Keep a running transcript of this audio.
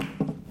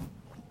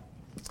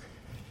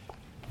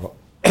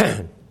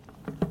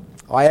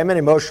I am an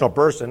emotional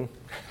person,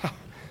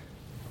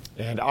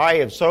 and I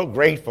am so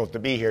grateful to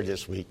be here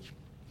this week.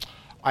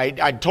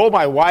 I told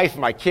my wife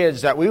and my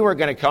kids that we weren't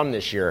going to come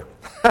this year,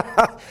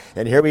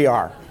 and here we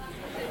are.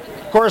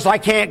 Of course, I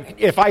can't,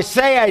 if I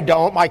say I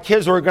don't, my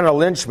kids were going to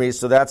lynch me,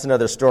 so that's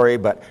another story,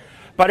 but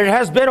it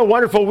has been a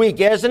wonderful week,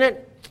 isn't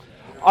it?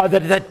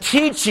 The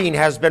teaching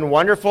has been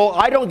wonderful.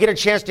 I don't get a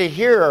chance to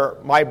hear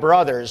my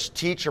brothers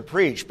teach or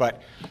preach,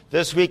 but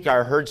this week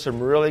I heard some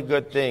really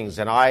good things,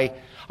 and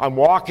I'm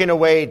walking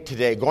away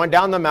today, going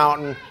down the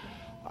mountain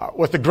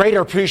with a greater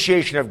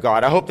appreciation of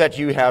God. I hope that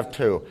you have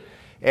too.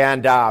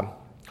 And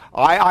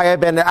I have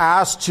been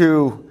asked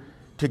to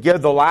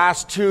give the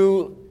last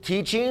two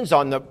teachings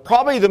on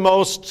probably the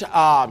most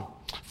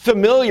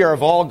familiar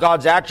of all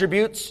God's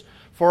attributes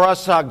for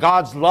us,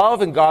 God's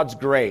love and God's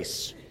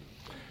grace.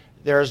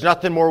 There is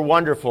nothing more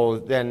wonderful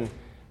than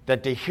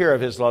to hear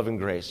of His love and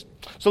grace.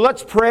 So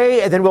let's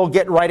pray, and then we'll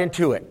get right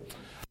into it.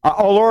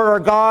 Oh Lord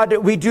our God,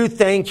 we do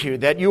thank you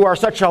that you are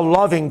such a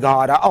loving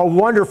God, a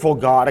wonderful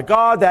God, a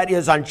God that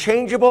is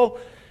unchangeable,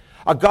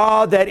 a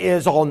God that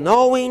is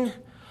all-knowing,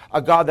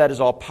 a God that is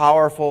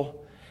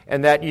all-powerful,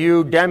 and that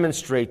you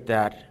demonstrate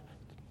that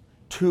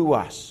to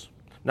us,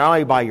 not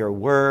only by your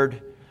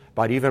word,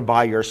 but even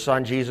by your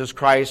Son, Jesus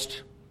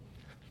Christ,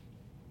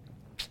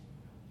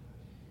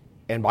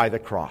 and by the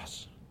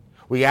cross.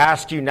 We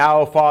ask you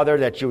now, Father,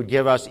 that you would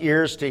give us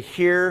ears to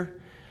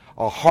hear,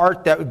 a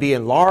heart that would be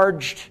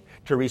enlarged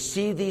to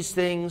receive these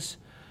things,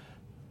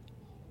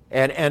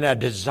 and a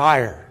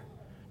desire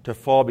to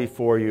fall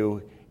before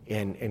you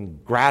in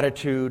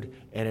gratitude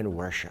and in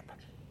worship.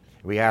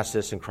 We ask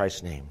this in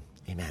Christ's name.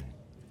 Amen.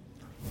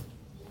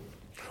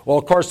 Well,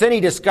 of course,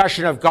 any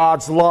discussion of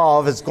God's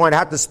love is going to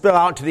have to spill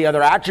out into the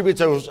other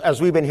attributes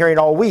as we've been hearing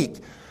all week.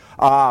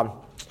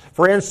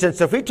 For instance,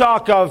 if we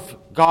talk of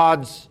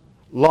God's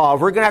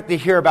love, we're going to have to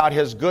hear about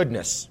His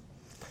goodness.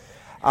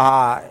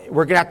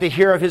 We're going to have to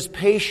hear of His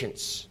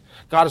patience.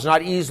 God is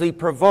not easily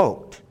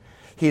provoked.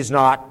 He's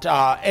not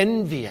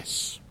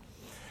envious.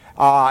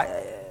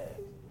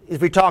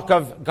 If we talk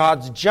of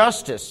God's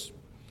justice,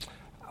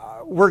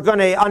 we're going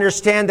to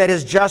understand that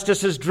His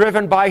justice is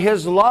driven by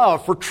His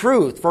love for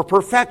truth, for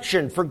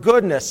perfection, for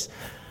goodness,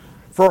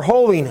 for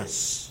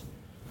holiness.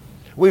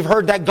 We've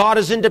heard that God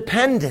is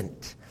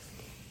independent.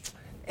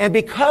 And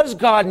because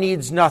God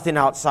needs nothing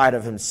outside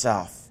of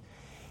Himself,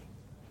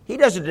 He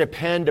doesn't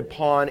depend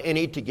upon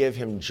any to give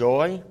Him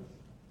joy.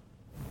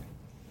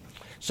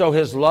 So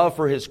His love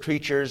for His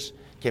creatures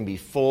can be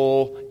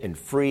full and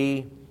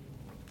free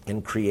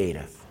and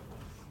creative.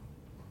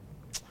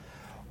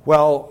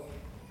 Well,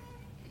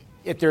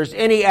 if there's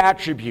any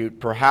attribute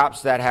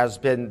perhaps that has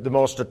been the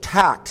most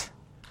attacked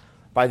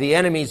by the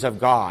enemies of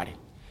God,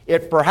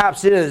 it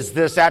perhaps is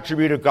this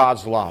attribute of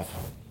God's love.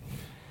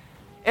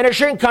 And it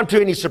shouldn't come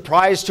to any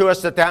surprise to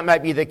us that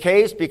might be the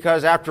case,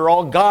 because after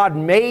all, God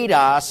made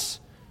us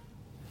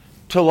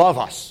to love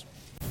us.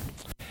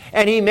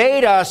 And He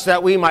made us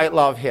that we might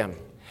love Him.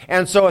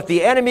 And so if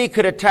the enemy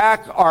could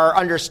attack our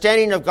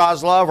understanding of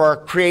God's love or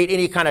create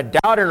any kind of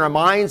doubt in our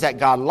minds that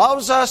God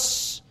loves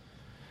us,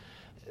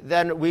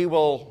 then we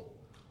will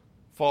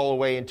fall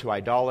away into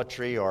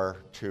idolatry or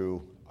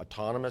to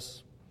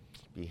autonomous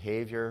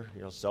behavior,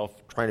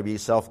 trying to be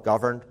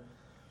self-governed.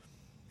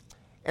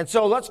 And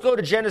so let's go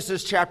to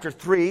Genesis chapter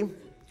 3,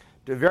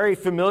 the very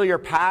familiar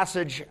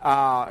passage,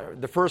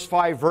 the first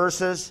 5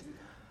 verses,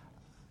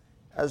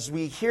 as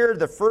we hear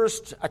the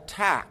first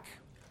attack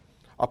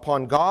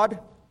upon God.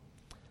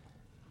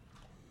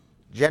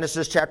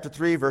 Genesis chapter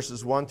 3,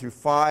 verses 1 through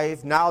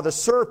 5. Now the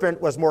serpent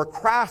was more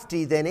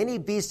crafty than any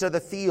beast of the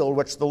field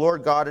which the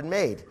Lord God had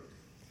made.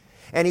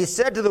 And he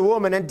said to the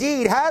woman,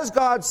 Indeed, has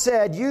God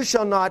said, You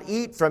shall not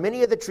eat from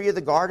any of the tree of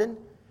the garden?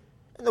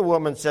 And the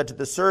woman said to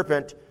the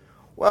serpent,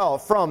 Well,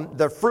 from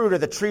the fruit of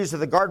the trees of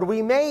the garden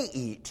we may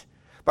eat.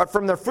 But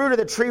from the fruit of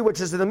the tree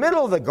which is in the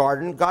middle of the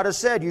garden, God has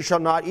said, You shall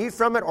not eat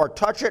from it or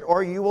touch it,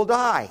 or you will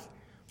die.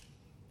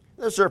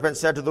 The serpent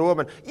said to the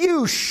woman,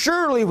 You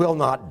surely will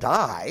not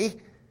die.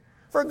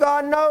 For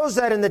God knows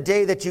that in the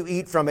day that you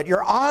eat from it,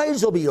 your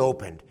eyes will be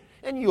opened,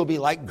 and you will be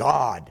like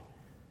God,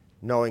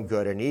 knowing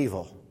good and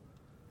evil.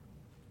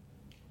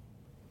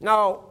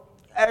 Now,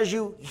 as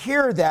you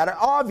hear that,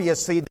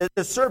 obviously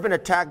the serpent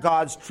attacked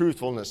God's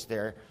truthfulness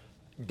there,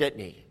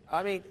 didn't he?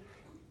 I mean,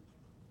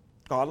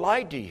 God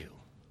lied to you.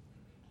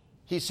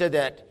 He said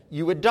that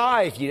you would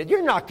die if you did.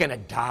 You're not going to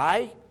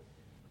die.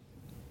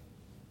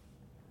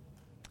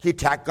 He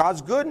attacked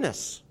God's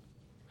goodness.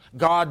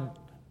 God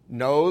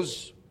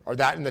knows, or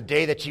that in the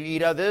day that you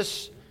eat of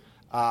this,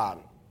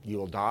 you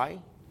will die.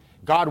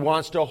 God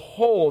wants to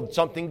hold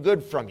something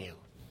good from you.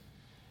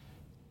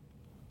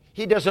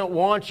 He doesn't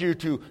want you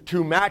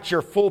to match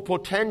your full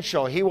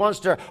potential. He wants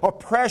to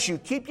oppress you,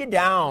 keep you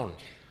down.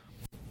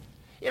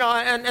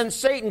 And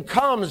Satan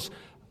comes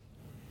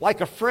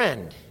like a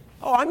friend.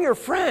 Oh, I'm your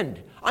friend.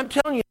 I'm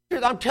telling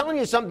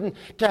you something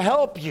to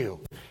help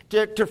you,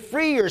 to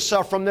free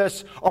yourself from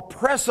this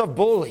oppressive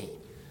bully.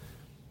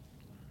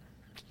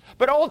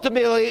 But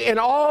ultimately, in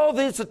all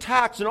these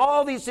attacks and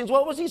all these things,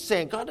 what was he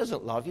saying? God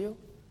doesn't love you.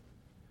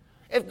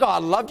 If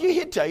God loved you,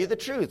 he'd tell you the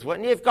truth,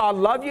 wouldn't he? If God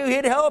loved you,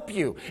 he'd help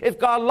you. If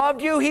God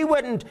loved you, he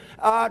wouldn't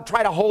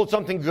try to hold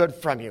something good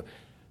from you.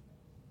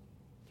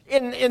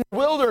 In the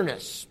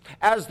wilderness,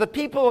 as the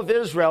people of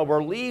Israel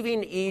were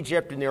leaving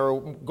Egypt and they were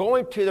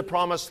going to the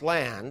promised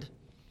land,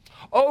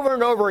 over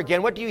and over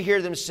again, what do you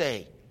hear them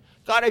say?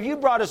 God, have you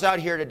brought us out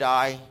here to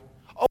die?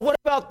 Oh, what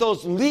about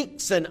those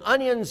leeks and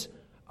onions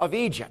of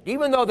Egypt?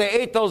 Even though they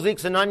ate those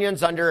leeks and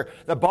onions under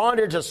the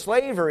bondage of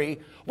slavery,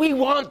 we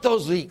want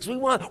those leeks. We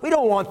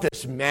don't want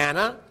this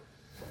manna.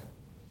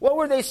 What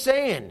were they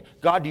saying?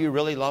 God, do you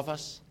really love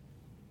us?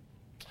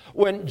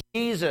 When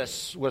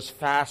Jesus was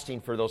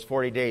fasting for those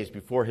 40 days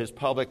before his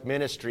public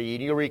ministry,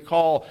 and you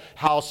recall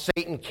how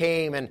Satan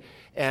came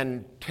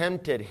and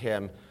tempted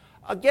him.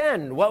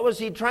 Again, what was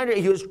he trying to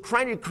do? He was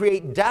trying to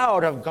create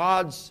doubt of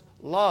God's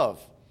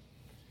love.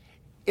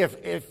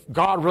 If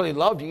God really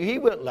loved you, he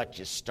wouldn't let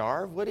you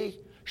starve, would he?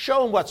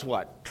 Show him what's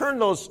what. Turn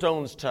those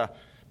stones to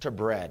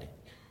bread.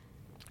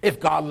 If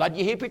God loved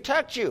you, he'd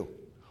protect you.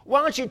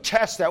 Why don't you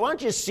test that? Why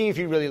don't you see if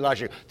he really loves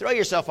you? Throw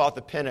yourself off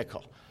the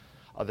pinnacle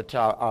of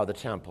the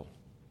temple.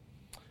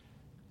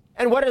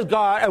 And what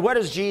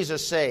does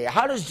Jesus say?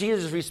 How does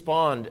Jesus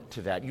respond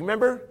to that? You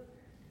remember?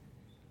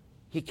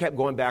 He kept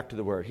going back to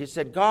the Word. He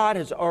said, God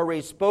has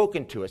already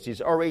spoken to us. He's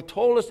already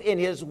told us in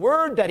his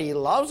Word that he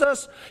loves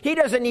us. He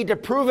doesn't need to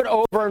prove it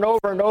over and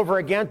over and over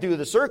again through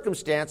the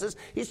circumstances.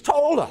 He's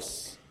told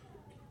us.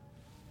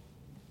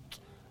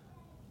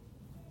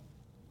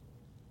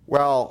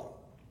 Well,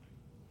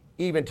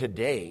 even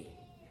today,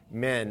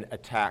 men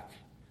attack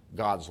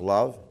God's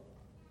love.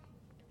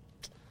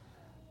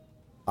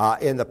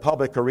 In the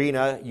public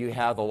arena, you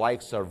have the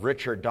likes of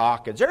Richard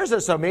Dawkins. There's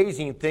this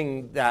amazing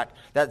thing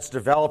that's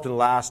developed in the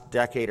last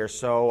decade or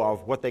so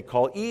of what they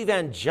call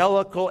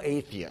evangelical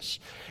atheists.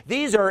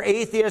 These are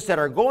atheists that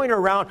are going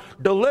around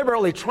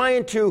deliberately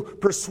trying to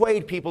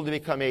persuade people to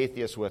become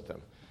atheists with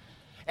them.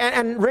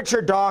 And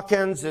Richard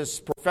Dawkins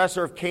is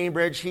professor of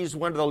Cambridge. He's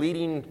one of the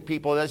leading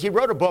people. He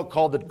wrote a book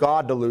called The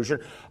God Delusion.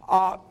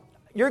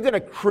 You're going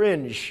to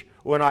cringe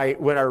when I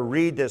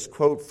read this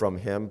quote from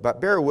him, but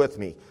bear with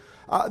me.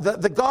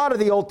 The God of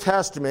the Old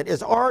Testament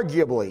is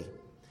arguably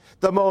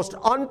the most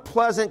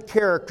unpleasant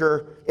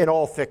character in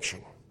all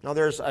fiction. Now,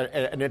 there's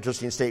an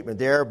interesting statement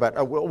there,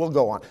 but we'll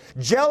go on.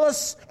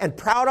 Jealous and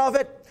proud of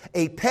it,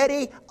 a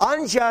petty,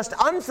 unjust,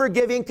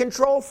 unforgiving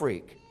control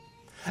freak,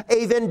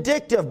 a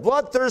vindictive,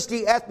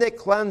 bloodthirsty ethnic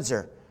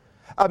cleanser,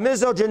 a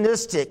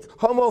misogynistic,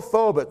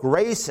 homophobic,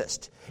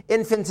 racist,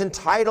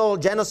 infantile,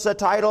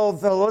 genocidal,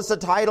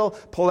 filicidal,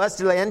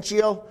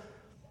 pestilential,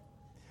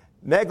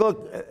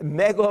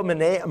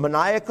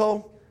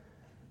 megalomaniacal,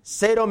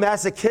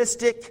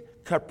 sadomasochistic,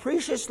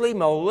 capriciously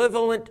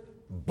malevolent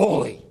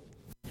bully.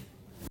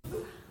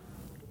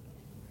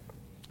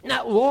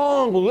 That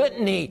long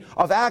litany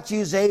of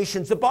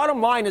accusations, the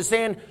bottom line is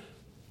saying,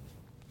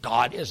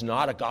 God is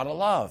not a God of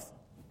love.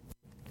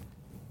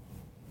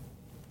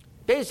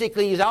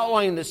 Basically, he's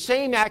outlining the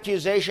same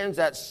accusations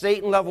that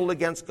Satan leveled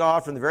against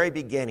God from the very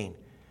beginning.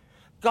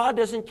 God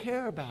doesn't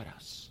care about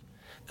us.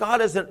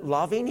 God isn't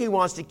loving. He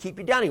wants to keep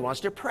you down. He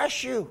wants to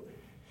oppress you.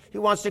 He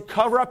wants to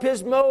cover up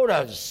his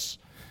motives.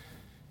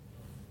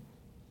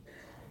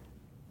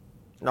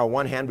 Now, on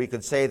one hand, we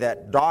could say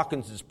that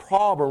Dawkins'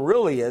 problem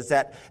really is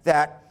that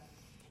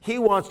he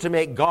wants to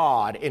make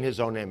God in his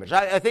own image.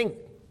 I think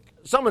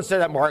someone said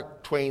that,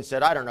 Mark Twain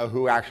said, I don't know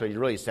who actually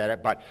really said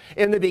it, but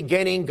in the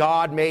beginning,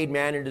 God made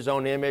man in his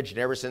own image, and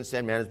ever since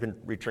then, man has been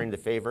returning the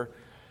favor.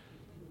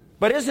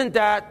 But isn't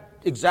that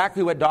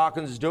exactly what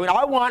Dawkins is doing?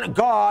 I want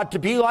God to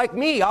be like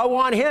me. I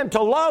want him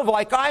to love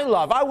like I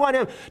love. I want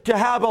him to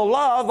have a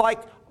love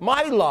like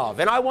my love.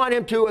 And I want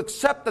him to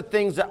accept the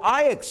things that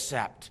I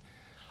accept.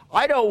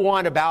 I don't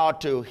want to bow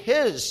to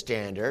his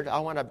standard. I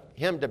want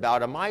him to bow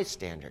to my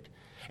standard.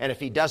 And if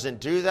he doesn't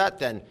do that,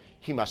 then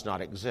he must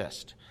not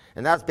exist.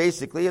 And that's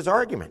basically his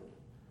argument.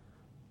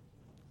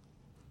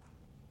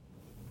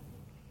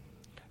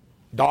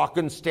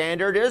 Dawkins'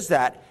 standard is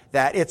that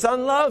it's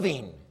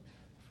unloving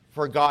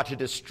for God to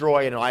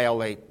destroy and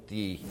annihilate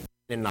the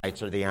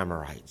Canaanites or the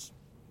Amorites.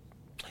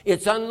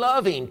 It's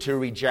unloving to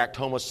reject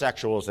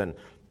homosexuals and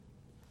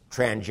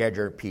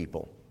transgender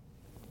people.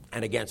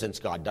 And again, since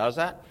God does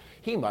that,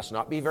 he must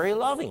not be very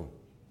loving.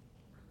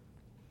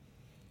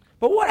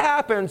 But what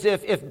happens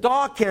if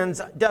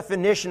Dawkins'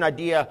 definition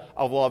idea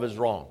of love is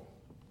wrong?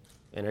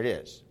 And it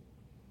is.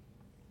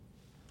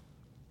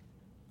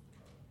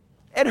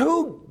 And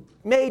who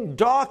made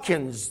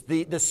Dawkins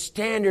the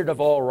standard of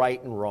all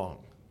right and wrong?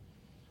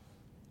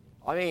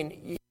 I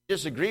mean, you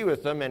disagree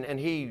with him, and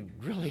he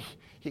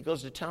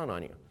goes to town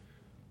on you.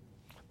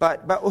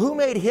 But who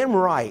made him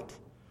right?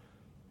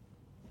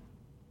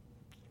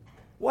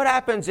 What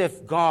happens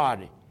if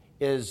God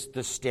is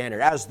the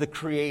standard, as the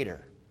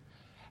creator,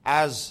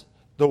 as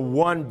the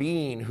one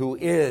being who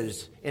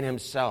is in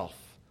himself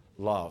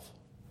love?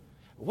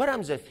 What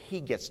happens if he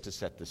gets to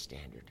set the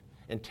standard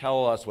and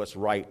tell us what's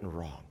right and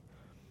wrong?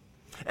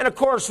 And of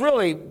course,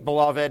 really,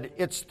 beloved,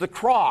 it's the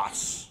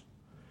cross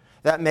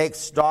that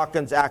makes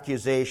Dawkins'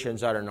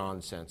 accusations utter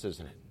nonsense,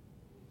 isn't it?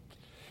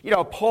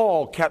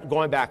 Paul kept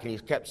going back and he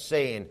kept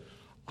saying,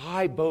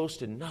 I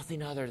boast in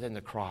nothing other than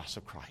the cross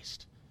of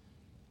Christ.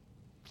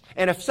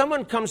 And if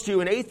someone comes to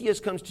you, an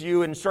atheist comes to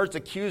you and starts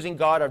accusing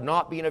God of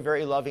not being a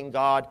very loving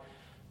God,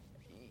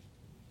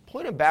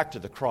 point him back to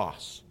the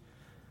cross.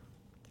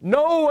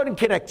 No one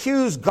can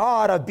accuse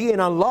God of being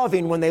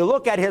unloving when they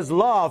look at his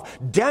love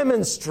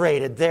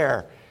demonstrated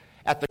there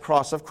at the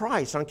cross of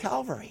Christ on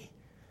Calvary.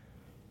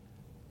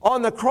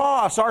 On the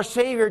cross, our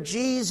Savior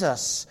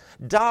Jesus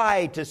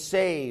died to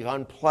save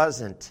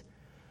unpleasant,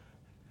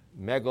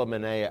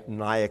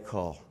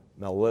 megalomaniacal,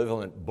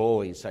 malevolent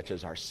bullies such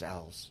as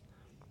ourselves.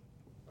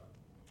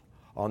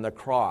 On the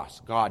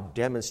cross, God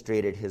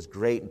demonstrated his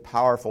great and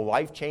powerful,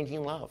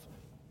 life-changing love.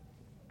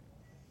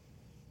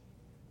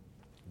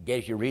 Again,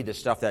 if you read the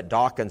stuff that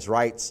Dawkins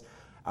writes,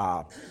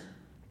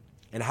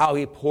 and how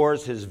he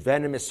pours his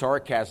venomous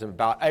sarcasm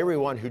about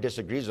everyone who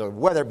disagrees with him,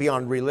 whether it be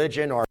on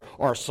religion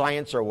or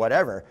science or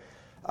whatever,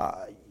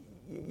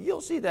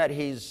 you'll see that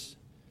he's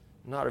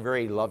not a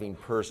very loving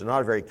person,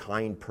 not a very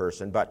kind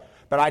person. But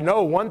I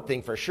know one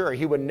thing for sure.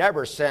 He would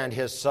never send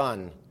his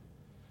son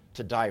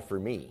to die for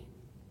me.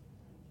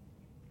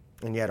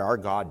 And yet our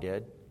God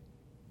did.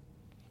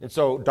 And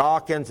so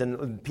Dawkins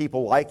and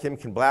people like him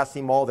can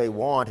blaspheme all they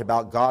want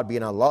about God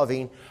being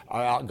unloving,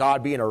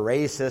 God being a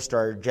racist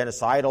or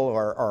genocidal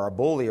or a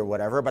bully or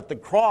whatever, but the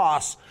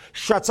cross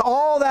shuts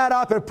all that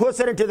up and puts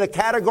it into the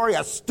category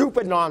of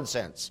stupid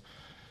nonsense.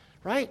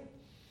 Right?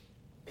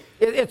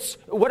 It's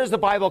what does the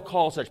Bible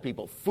call such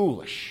people?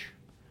 Foolish.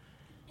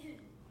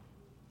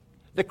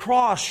 The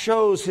cross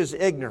shows his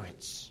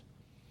ignorance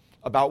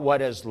about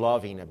what is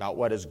loving, about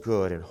what is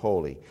good and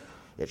holy.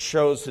 It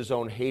shows his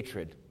own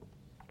hatred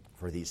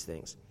for these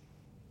things.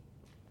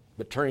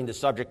 But turning the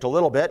subject a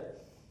little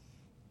bit,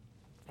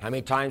 how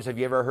many times have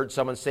you ever heard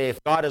someone say,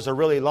 if God is a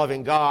really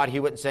loving God, he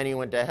wouldn't send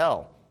anyone to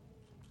hell?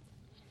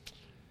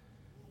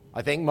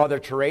 I think Mother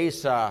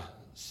Teresa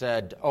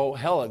said, oh,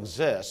 hell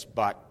exists,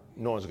 but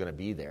no one's going to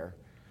be there.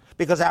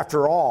 Because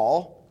after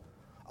all,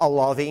 a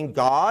loving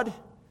God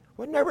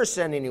would never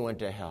send anyone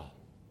to hell.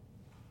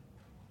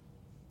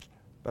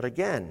 But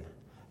again,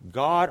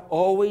 God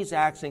always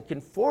acts in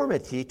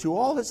conformity to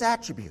all his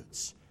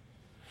attributes.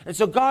 And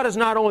so God is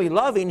not only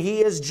loving, he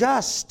is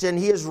just, and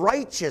he is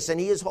righteous, and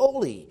he is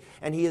holy,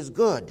 and he is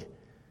good.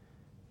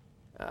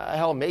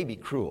 Hell may be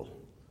cruel,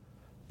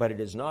 but it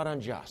is not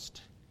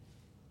unjust.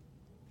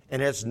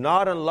 And it's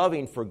not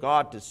unloving for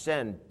God to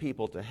send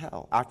people to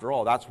hell. After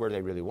all, that's where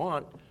they really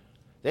want.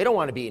 They don't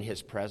want to be in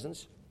his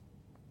presence.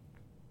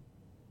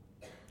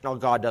 Now,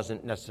 God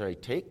doesn't necessarily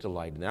take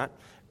delight in that.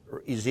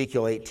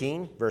 Ezekiel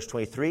 18, verse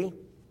 23.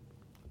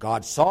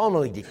 God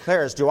solemnly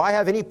declares, do I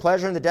have any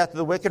pleasure in the death of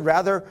the wicked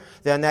rather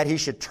than that he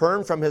should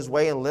turn from his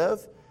way and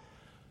live?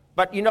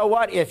 But you know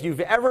what? If you've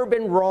ever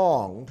been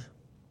wronged,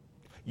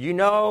 you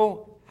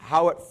know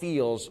how it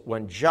feels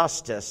when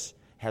justice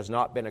has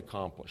not been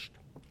accomplished.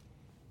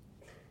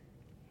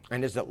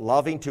 And is it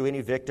loving to any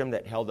victim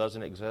that hell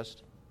doesn't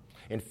exist?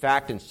 In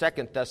fact, in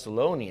 2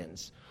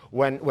 Thessalonians,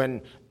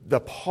 when the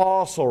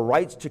apostle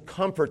writes to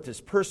comfort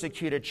this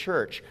persecuted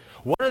church,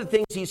 one of the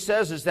things he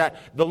says is that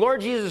the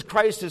Lord Jesus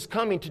Christ is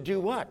coming to do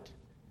what?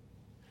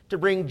 To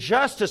bring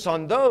justice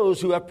on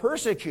those who have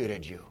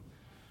persecuted you.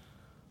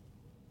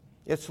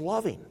 It's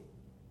loving.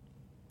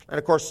 And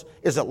of course,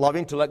 is it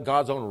loving to let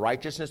God's own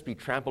righteousness be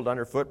trampled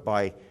underfoot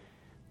by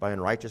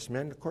unrighteous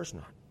men? Of course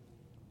not.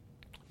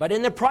 But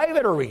in the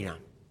private arena,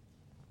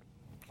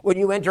 when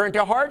you enter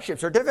into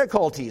hardships or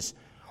difficulties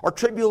or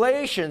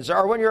tribulations,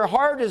 or when your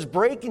heart is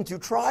breaking through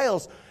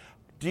trials,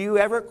 do you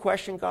ever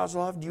question God's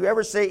love? Do you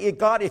ever say,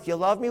 God, if you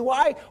love me,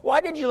 why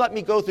did you let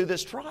me go through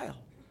this trial?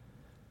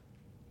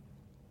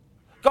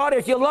 God,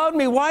 if you love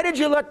me, why did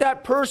you let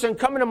that person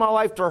come into my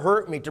life to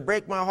hurt me, to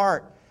break my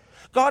heart?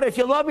 God, if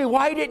you love me,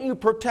 why didn't you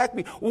protect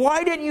me?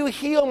 Why didn't you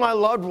heal my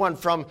loved one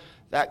from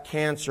that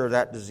cancer,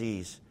 that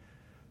disease?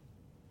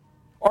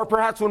 Or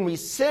perhaps when we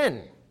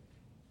sin,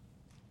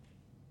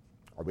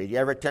 are we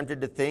ever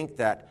tempted to think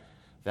that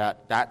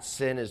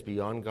sin is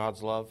beyond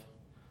God's love?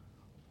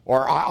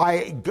 Or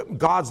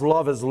God's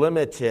love is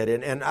limited,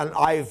 and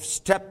I've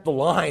stepped the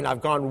line.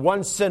 I've gone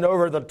one sin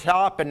over the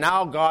top, and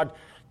now God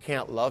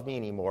can't love me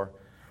anymore.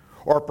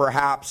 Or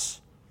perhaps,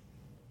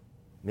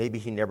 maybe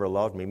he never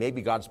loved me.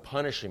 Maybe God's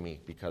punishing me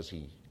because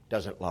he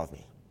doesn't love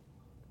me.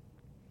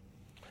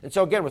 And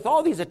so again, with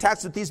all these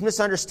attacks, with these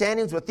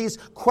misunderstandings, with these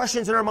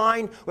questions in our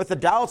mind, with the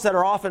doubts that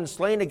are often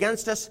slain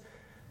against us,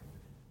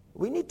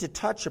 we need to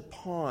touch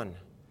upon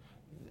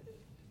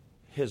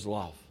his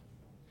love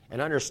and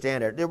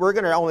understand it. We're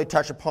going to only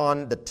touch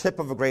upon the tip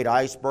of a great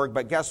iceberg,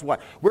 but guess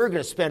what? We're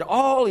going to spend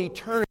all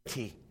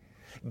eternity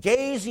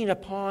gazing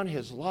upon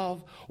his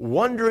love,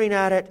 wondering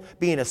at it,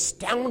 being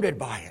astounded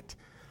by it.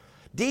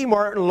 D.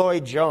 Martin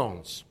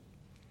Lloyd-Jones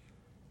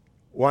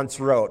once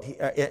wrote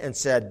and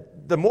said,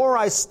 the more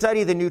I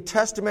study the New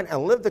Testament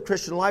and live the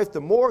Christian life, the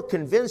more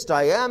convinced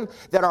I am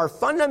that our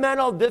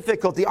fundamental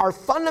difficulty, our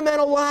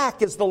fundamental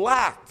lack is the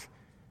lack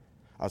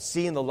of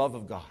seeing the love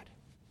of God.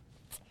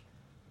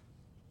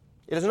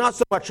 It is not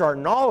so much our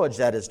knowledge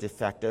that is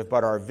defective,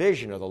 but our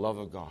vision of the love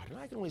of God. And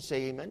I can only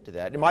say amen to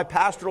that. In my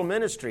pastoral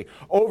ministry,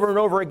 over and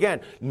over again,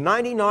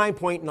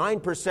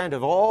 99.9%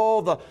 of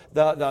all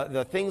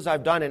the things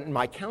I've done in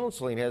my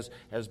counseling is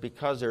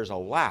because there's a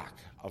lack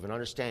of an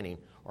understanding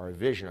or a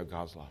vision of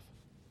God's love.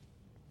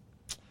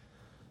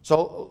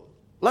 So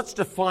let's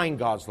define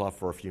God's love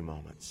for a few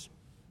moments.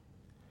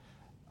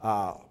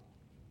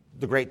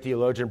 The great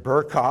theologian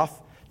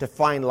Babcock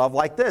defined love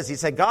like this. He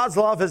said, God's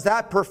love is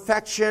that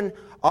perfection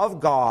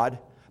of God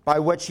by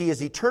which he is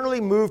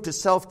eternally moved to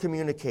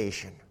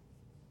self-communication.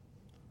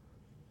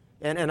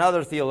 And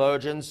other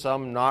theologians,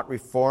 some not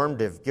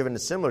Reformed, have given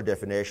similar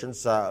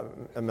definitions.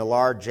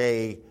 Millard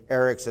J.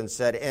 Erickson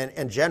said,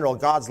 in general,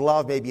 God's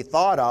love may be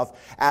thought of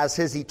as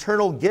his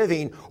eternal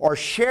giving or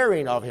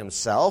sharing of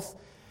himself.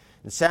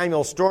 And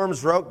Samuel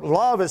Storms wrote,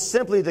 love is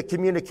simply the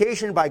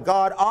communication by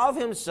God of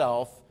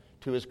himself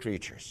to his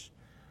creatures.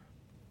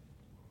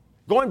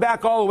 Going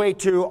back all the way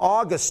to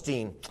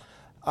Augustine,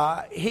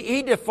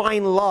 he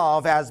defined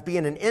love as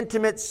being an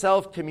intimate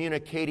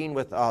self-communicating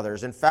with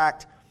others. In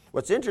fact,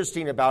 what's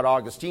interesting about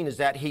Augustine is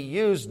that he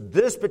used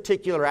this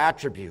particular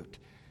attribute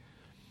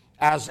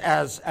as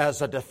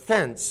a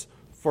defense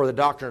for the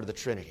doctrine of the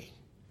Trinity.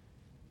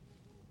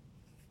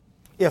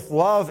 If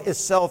love is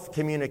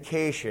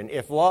self-communication,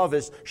 if love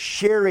is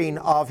sharing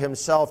of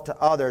himself to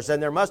others, then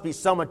there must be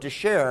someone to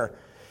share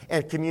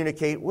and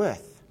communicate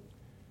with.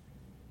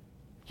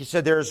 He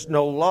said there's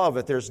no love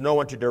if there's no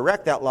one to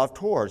direct that love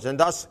towards. And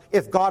thus,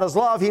 if God is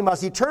love, he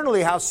must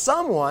eternally have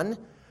someone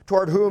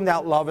toward whom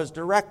that love is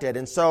directed.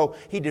 And so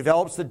he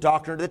develops the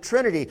doctrine of the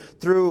Trinity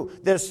through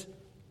this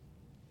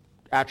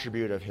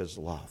attribute of his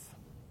love.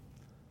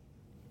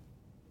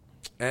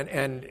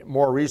 And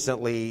more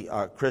recently,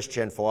 a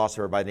Christian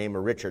philosopher by the name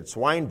of Richard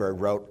Swinburne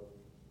wrote,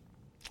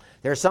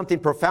 there's something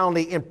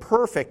profoundly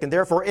imperfect and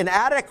therefore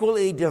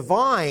inadequately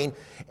divine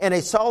in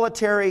a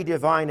solitary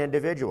divine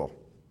individual.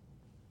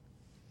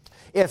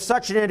 If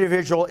such an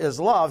individual is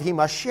love, he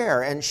must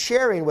share. And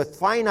sharing with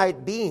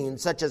finite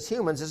beings, such as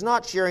humans, is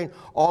not sharing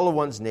all of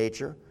one's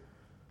nature.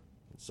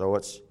 So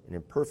it's an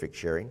imperfect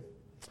sharing.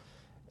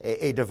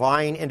 A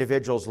divine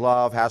individual's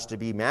love has to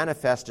be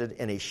manifested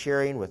in a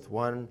sharing with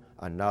one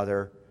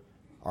another,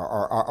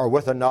 or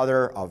with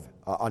another of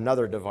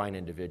another divine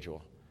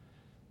individual.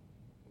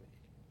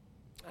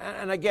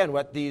 And again,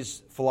 what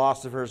these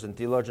philosophers and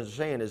theologians are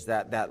saying is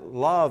that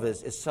love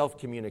is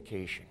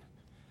self-communication.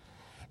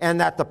 And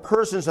that the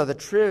persons of the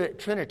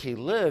Trinity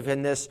live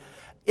in this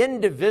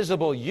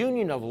indivisible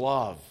union of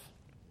love,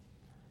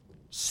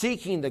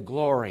 seeking the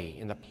glory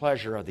and the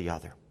pleasure of the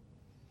other.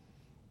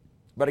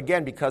 But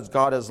again, because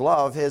God is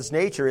love, his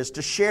nature is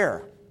to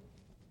share.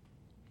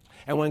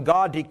 And when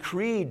God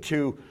decreed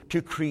to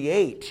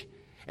create,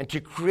 and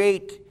to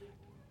create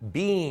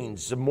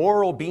beings,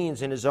 moral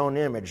beings in his own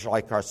image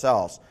like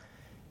ourselves,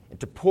 and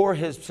to pour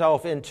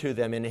himself into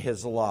them in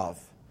his love,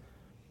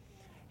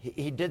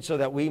 he did so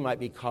that we might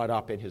be caught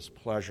up in his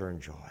pleasure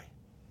and joy.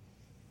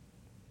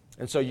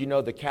 And so you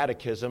know the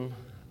catechism,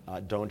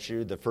 don't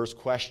you? The first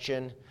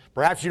question.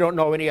 Perhaps you don't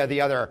know any of the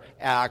other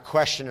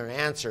question and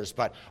answers,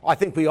 but I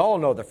think we all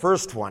know the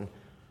first one.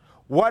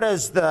 What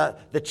is the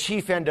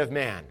chief end of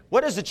man?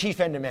 What is the chief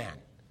end of man?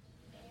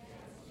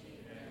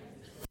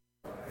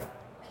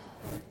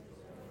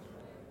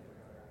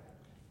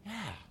 Yeah.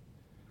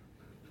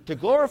 To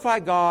glorify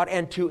God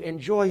and to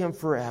enjoy him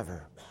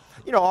forever.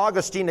 You know,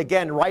 Augustine,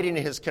 again, writing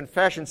in his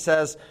confession,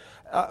 says,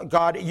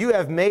 God, you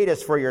have made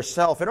us for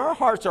yourself, and our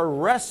hearts are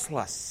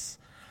restless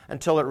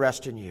until it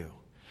rests in you.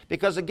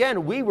 Because,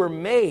 again, we were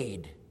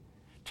made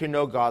to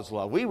know God's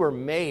love. We were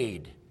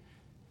made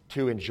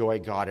to enjoy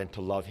God and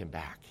to love him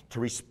back, to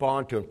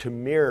respond to him, to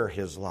mirror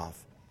his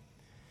love.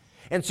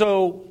 And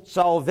so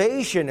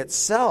salvation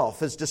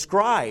itself is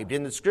described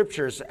in the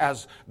Scriptures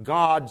as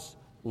God's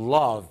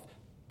love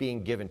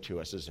being given to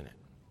us, isn't it?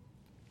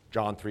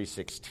 John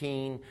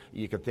 3:16.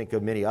 You can think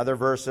of many other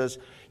verses.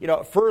 You know,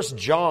 1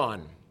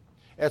 John.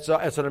 It's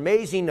an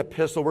amazing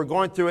epistle. We're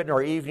going through it in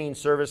our evening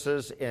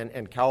services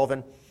in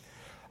Calvin.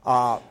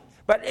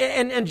 But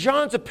in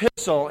John's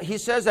epistle, he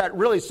says that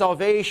really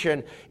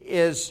salvation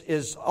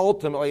is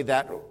ultimately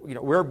that, you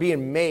know, we're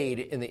being made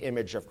in the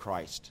image of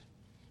Christ.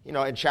 You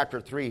know, in chapter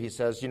 3, he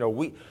says, you know,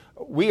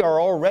 we are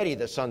already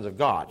the sons of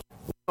God.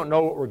 We don't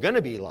know what we're going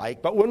to be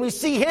like, but when we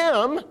see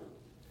him,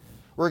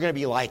 we're going to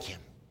be like him.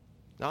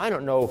 Now, I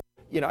don't know,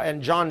 you know,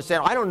 and John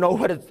said, I don't know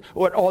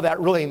what all that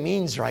really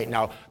means right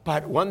now,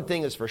 but one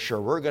thing is for sure,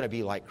 we're going to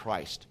be like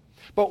Christ.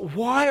 But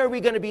why are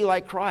we going to be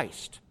like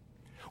Christ?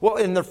 Well,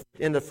 in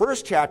the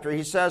first chapter,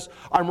 he says,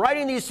 I'm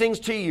writing these things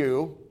to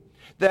you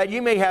that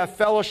you may have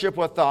fellowship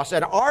with us,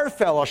 and our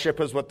fellowship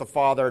is with the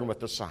Father and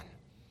with the Son.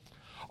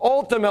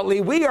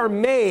 Ultimately, we are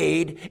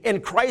made in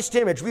Christ's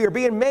image. We are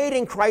being made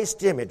in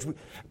Christ's image.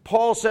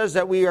 Paul says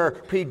that we are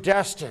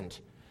predestined,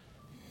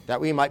 that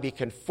we might be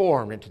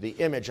conformed into the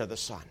image of the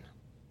Son,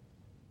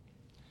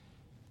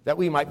 that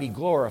we might be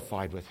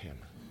glorified with him.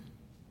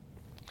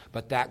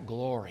 But that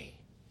glory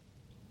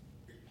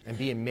and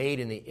being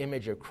made in the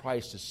image of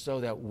Christ is so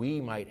that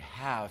we might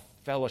have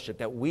fellowship,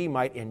 that we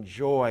might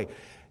enjoy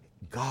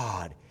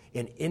God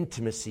in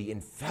intimacy,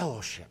 in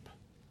fellowship.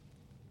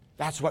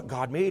 That's what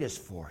God made us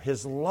for.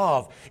 His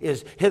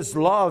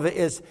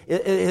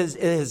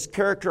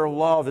character of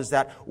love is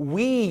that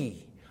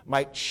we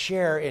might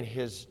share in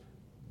His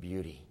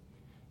beauty,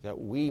 that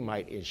we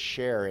might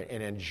share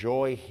and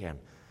enjoy Him.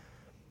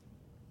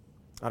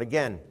 And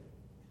again,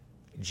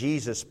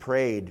 Jesus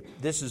prayed.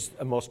 This is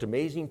a most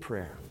amazing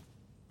prayer.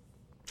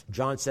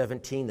 John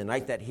 17, the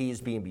night that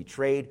He's being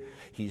betrayed,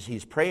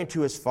 he's praying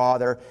to His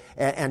Father,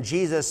 and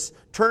Jesus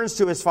turns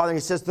to His Father and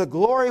He says, "The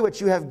glory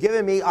which you have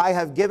given me, I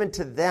have given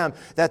to them,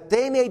 that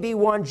they may be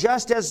one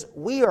just as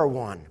we are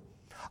one.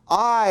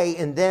 I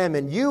in them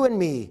and you in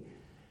me,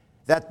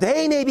 that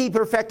they may be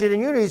perfected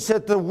in unity, so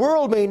that the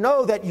world may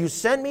know that you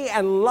sent me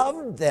and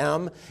loved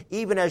them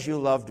even as you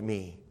loved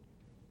me."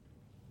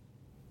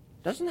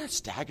 Doesn't that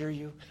stagger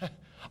you?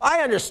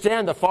 I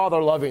understand the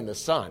Father loving the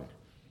Son.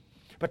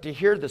 But to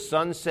hear the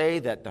Son say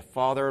that the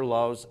Father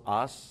loves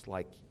us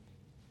like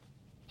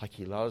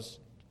He loves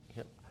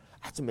Him,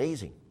 that's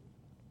amazing.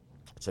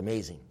 It's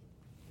amazing.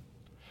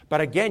 But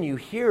again, you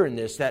hear in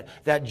this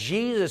that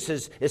Jesus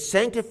is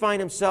sanctifying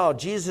Himself.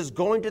 Jesus is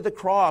going to the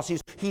cross.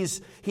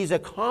 He's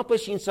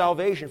accomplishing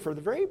salvation for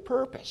the very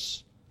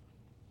purpose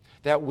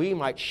that we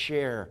might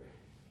share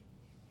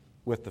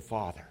with the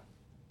Father,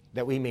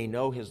 that we may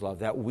know His love,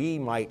 that we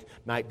might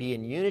be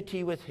in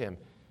unity with Him,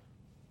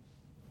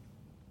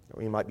 that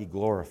we might be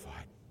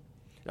glorified.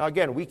 Now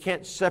again, we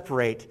can't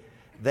separate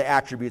the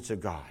attributes of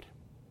God.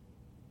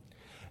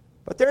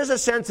 But there's a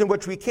sense in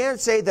which we can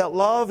say that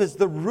love is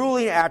the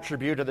ruling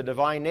attribute of the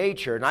divine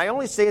nature. And I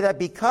only say that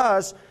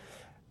because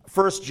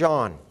 1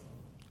 John,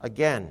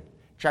 again,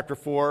 chapter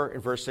 4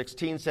 and verse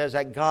 16 says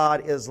that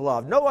God is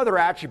love. No other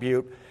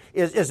attribute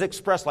is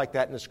expressed like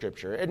that in the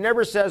Scripture. It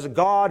never says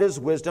God is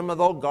wisdom,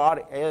 although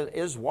God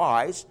is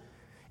wise.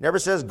 It never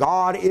says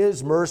God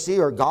is mercy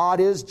or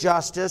God is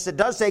justice. It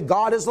does say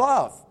God is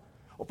love.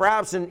 Well,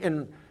 perhaps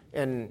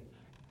in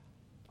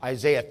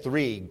Isaiah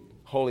 3,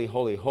 holy,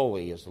 holy,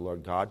 holy is the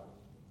Lord God.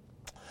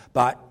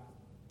 But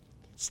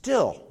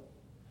still,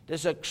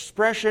 this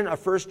expression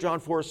of 1 John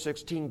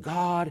 4:16,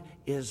 God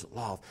is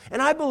love. And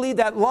I believe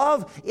that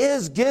love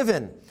is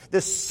given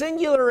the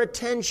singular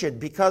attention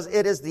because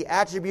it is the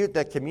attribute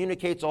that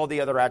communicates all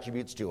the other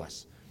attributes to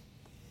us.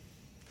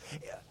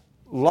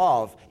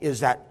 Love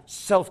is that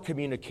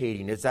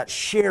self-communicating, it's that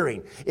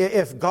sharing.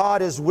 If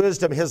God is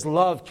wisdom, His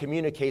love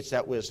communicates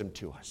that wisdom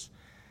to us.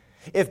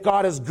 If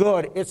God is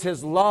good, it's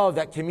His love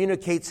that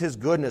communicates His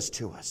goodness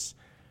to us.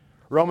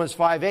 Romans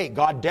 5:8,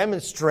 God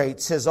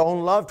demonstrates His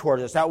own love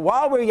towards us, that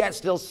while we're yet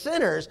still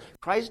sinners,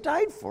 Christ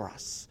died for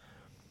us.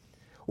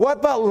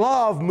 What but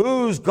love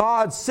moves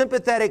God's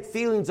sympathetic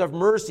feelings of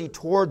mercy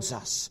towards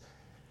us,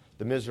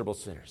 the miserable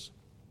sinners?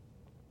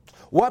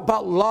 What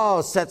but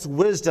love sets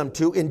wisdom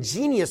to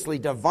ingeniously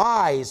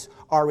devise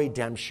our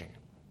redemption?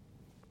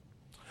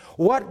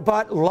 What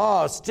but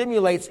love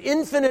stimulates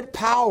infinite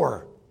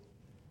power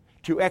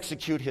to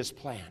execute His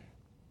plan?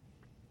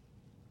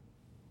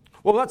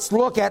 Well, let's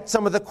look at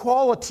some of the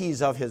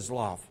qualities of His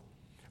love.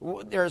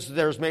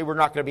 There's maybe we're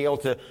not going to be able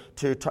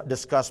to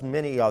discuss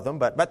many of them,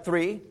 but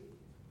three.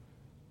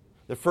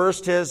 The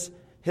first is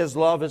His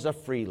love is a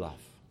free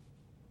love.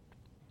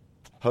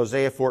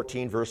 Hosea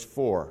 14, verse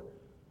 4.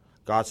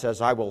 God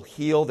says, I will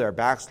heal their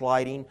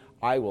backsliding.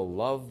 I will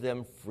love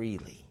them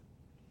freely.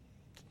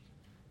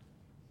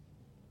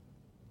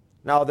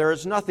 Now, there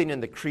is nothing in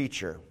the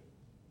creature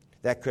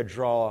that could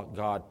draw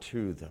God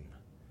to them.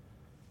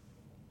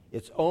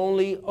 It's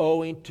only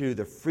owing to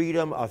the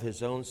freedom of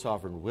His own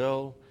sovereign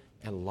will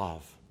and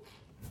love.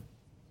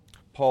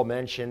 Paul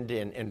mentioned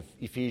in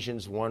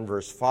Ephesians 1,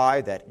 verse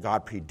 5, that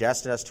God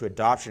predestined us to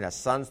adoption as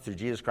sons through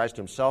Jesus Christ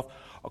Himself,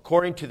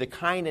 according to the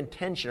kind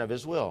intention of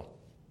His will.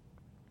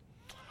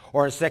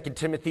 Or in 2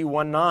 Timothy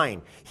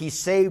 1:9, He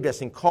saved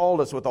us and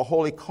called us with a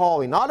holy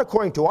calling, not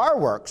according to our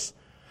works,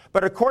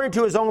 but according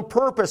to His own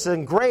purpose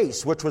and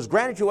grace, which was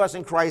granted to us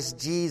in Christ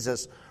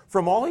Jesus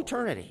from all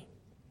eternity.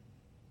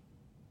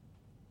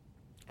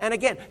 And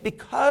again,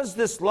 because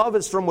this love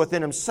is from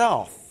within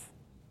Himself,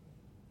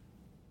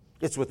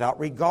 it's without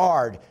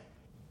regard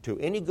to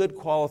any good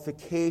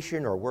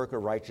qualification or work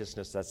of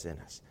righteousness that's in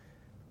us.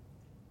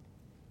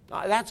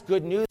 That's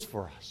good news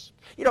for us.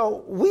 You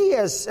know, we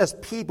as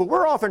people,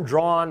 we're often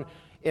drawn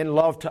in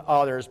love to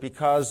others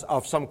because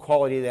of some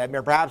quality that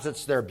perhaps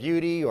it's their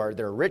beauty or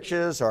their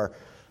riches or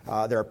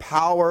their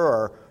power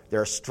or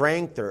their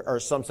strength or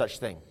some such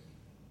thing.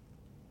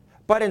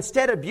 But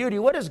instead of beauty,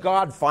 what does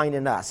God find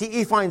in us?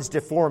 He finds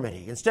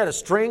deformity. Instead of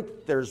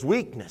strength, there's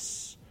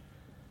weakness.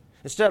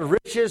 Instead of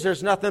riches,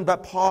 there's nothing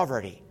but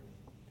poverty.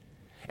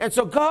 And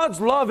so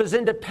God's love is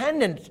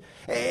independent.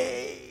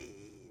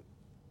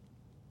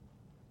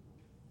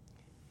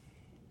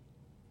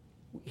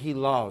 He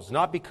loves,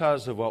 not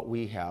because of what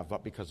we have,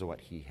 but because of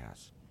what He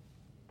has.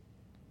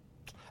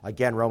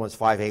 Again, Romans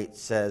 5:8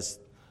 says,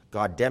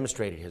 God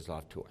demonstrated His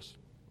love to us.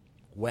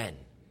 When?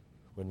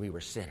 When we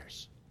were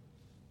sinners.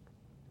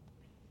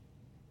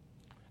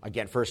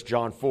 Again, 1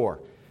 John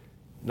 4.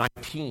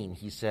 19,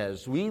 he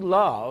says, we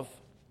love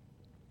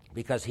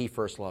because he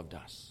first loved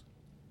us.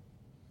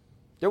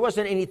 There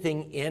wasn't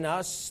anything in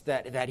us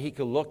that he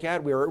could look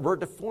at. We're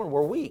deformed.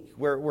 We're weak.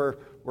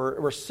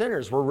 We're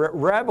sinners. We're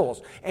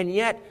rebels. And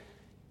yet,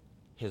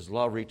 his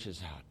love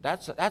reaches out.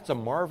 That's a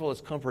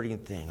marvelous, comforting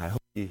thing. I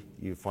hope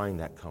you find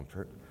that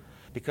comfort.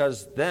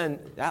 Because then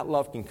that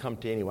love can come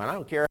to anyone. I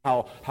don't care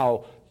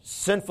how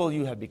sinful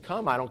you have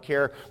become. I don't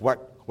care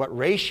what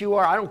race you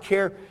are. I don't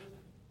care.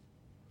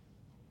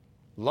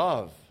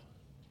 Love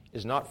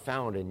is not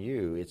found in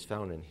you. It's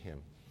found in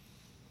him.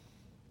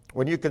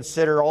 When you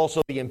consider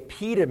also the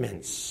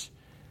impediments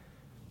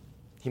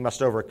he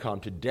must overcome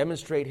to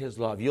demonstrate his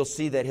love, you'll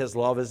see that his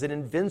love is an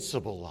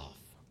invincible love.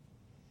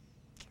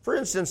 For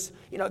instance,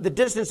 the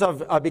distance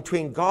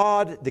between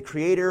God, the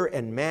Creator,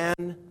 and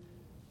man,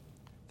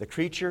 the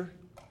creature,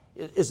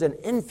 is an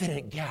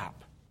infinite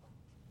gap.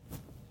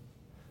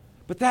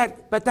 But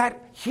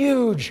that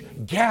huge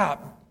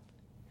gap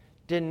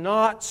did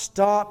not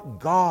stop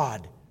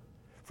God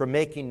from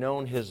making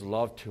known his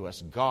love to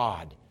us.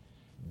 God,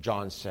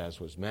 John says,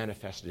 was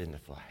manifested in the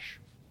flesh.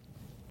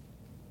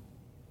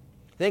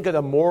 Think of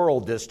the moral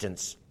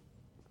distance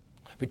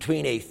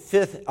between a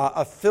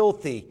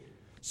filthy,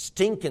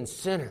 stinking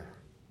sinner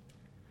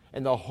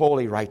and the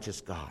holy,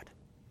 righteous God.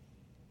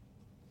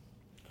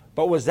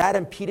 But was that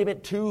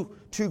impediment too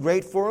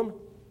great for him?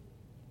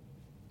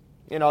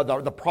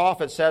 The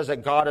prophet says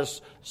that God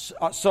is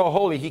so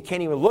holy he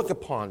can't even look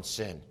upon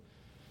sin.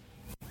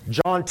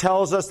 John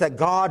tells us that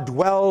God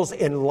dwells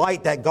in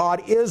light, that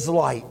God is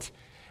light,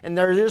 and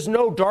there is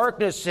no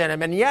darkness in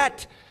him. And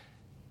yet,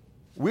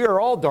 we are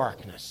all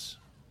darkness.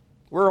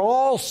 We're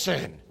all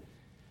sin.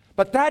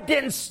 But that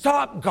didn't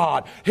stop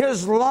God.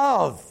 His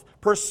love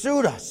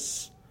pursued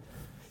us.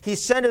 He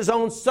sent his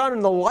own Son in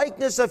the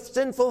likeness of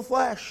sinful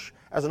flesh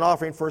as an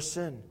offering for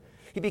sin.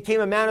 He became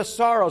a man of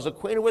sorrows,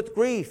 acquainted with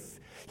grief.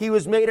 He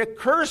was made a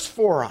curse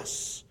for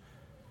us,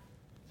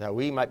 that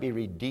we might be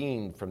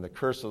redeemed from the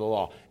curse of the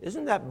law.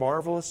 Isn't that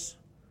marvelous?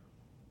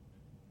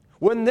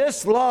 When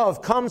this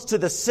love comes to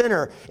the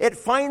sinner, it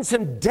finds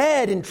him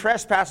dead in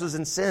trespasses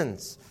and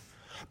sins.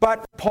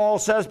 But Paul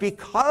says,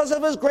 because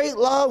of his great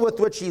love with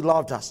which he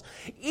loved us,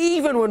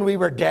 even when we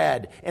were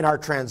dead in our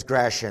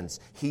transgressions,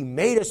 he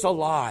made us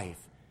alive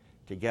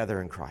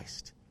together in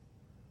Christ.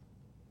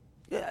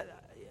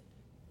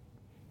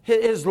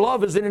 His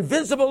love is an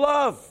invincible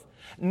love.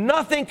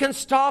 Nothing can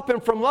stop him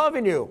from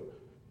loving you.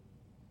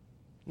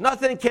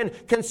 Nothing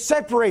can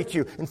separate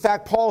you. In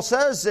fact, Paul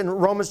says in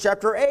Romans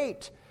chapter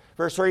 8,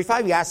 verse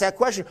 35, he asks that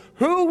question,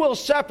 who will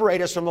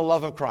separate us from the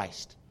love of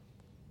Christ?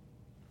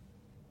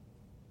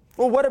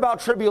 Well, what about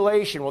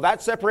tribulation? Will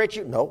that separate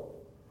you? No.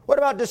 What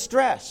about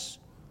distress?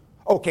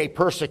 Okay,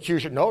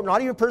 persecution. No,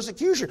 not even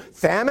persecution.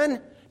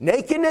 Famine,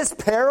 nakedness,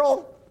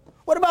 peril.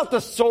 What about the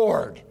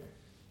sword?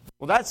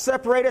 Will that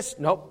separate us?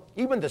 Nope.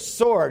 Even the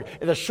sword,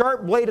 the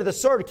sharp blade of the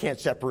sword can't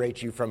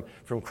separate you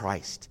from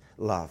Christ's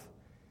love.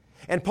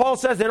 And Paul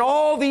says, in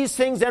all these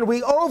things, then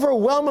we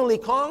overwhelmingly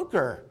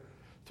conquer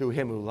through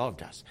him who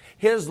loved us.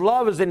 His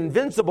love is an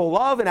invincible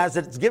love, and as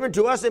it's given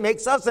to us, it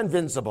makes us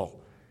invincible.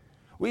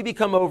 We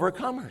become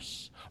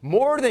overcomers,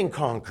 more than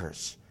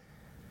conquerors,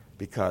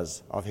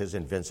 because of his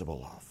invincible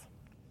love.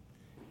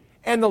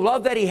 And the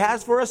love that he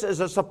has for us is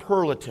a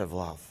superlative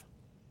love.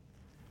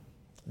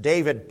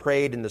 David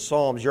prayed in the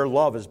Psalms, your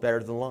love is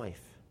better than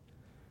life.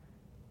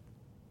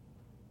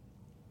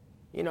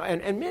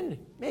 And men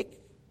make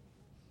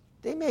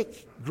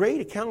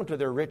great account of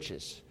their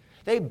riches.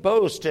 They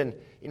boast in,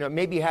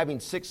 maybe having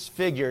 6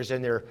 figures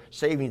in their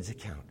savings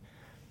account.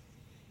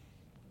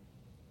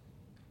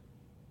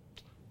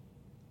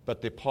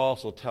 But the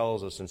apostle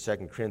tells us in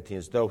 2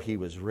 Corinthians, though he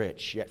was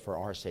rich, yet for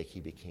our sake he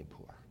became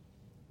poor.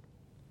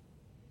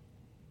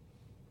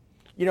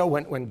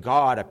 When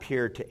God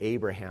appeared to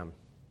Abraham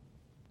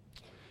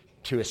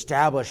to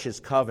establish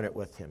his covenant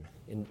with him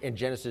in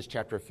Genesis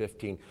chapter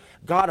 15,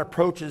 God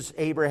approaches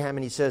Abraham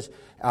and he says,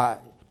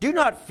 do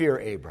not fear,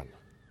 Abram.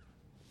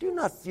 Do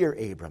not fear,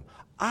 Abram.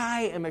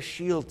 I am a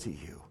shield to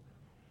you,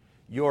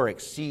 your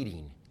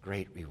exceeding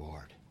great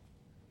reward.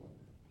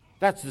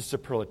 That's the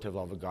superlative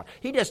love of God.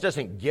 He just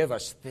doesn't give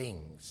us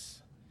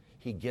things.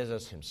 He gives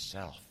us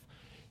himself.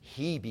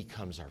 He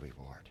becomes our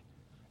reward.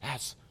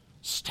 That's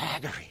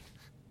staggering.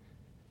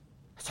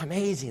 That's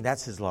amazing.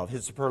 That's his love,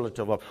 his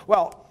superlative love.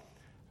 Well,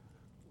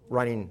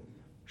 running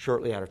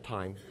shortly out of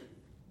time.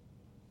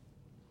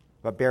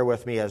 But bear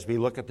with me as we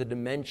look at the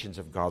dimensions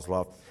of God's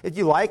love. If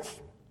you like,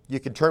 you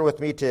can turn with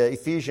me to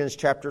Ephesians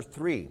chapter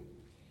 3.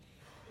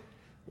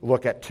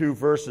 Look at 2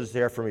 verses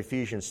there from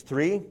Ephesians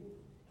 3.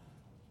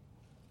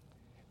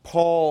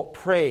 Paul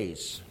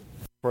prays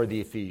for the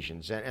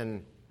Ephesians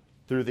and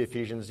through the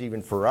Ephesians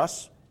even for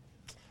us.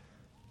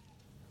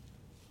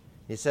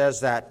 He says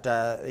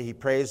that he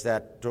prays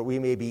that we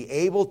may be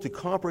able to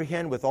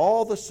comprehend with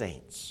all the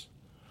saints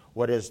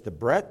what is the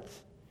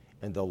breadth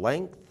and the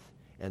length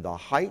and the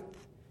height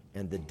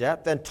and the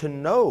depth, and to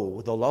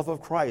know the love of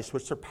Christ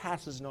which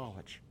surpasses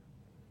knowledge,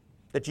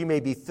 that you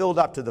may be filled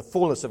up to the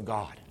fullness of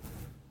God.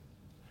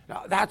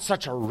 Now, that's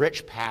such a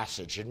rich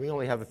passage, and we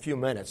only have a few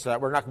minutes, so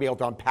that we're not going to be able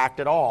to unpack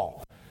it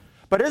all.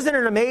 But isn't it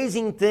an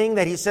amazing thing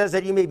that he says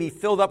that you may be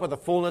filled up with the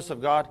fullness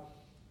of God?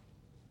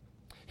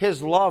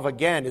 His love,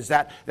 again, is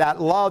that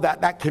love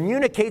that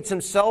communicates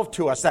himself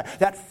to us,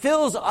 that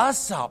fills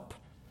us up.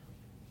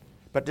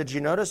 But did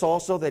you notice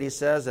also that he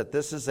says that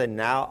this is a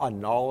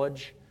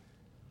knowledge?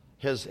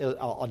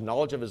 A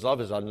knowledge of his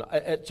love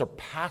it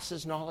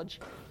surpasses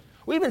knowledge.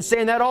 We've been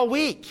saying that all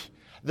week.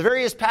 The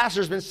various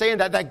pastors have been saying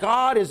that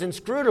God is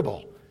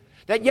inscrutable.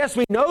 That yes,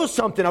 we know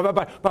something of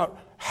it, but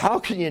how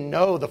can you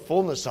know the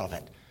fullness of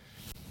it?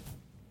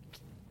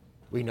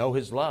 We know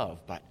his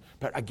love, but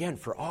again,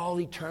 for all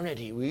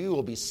eternity, we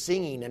will be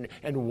singing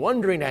and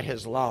wondering at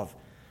his love.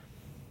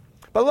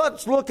 But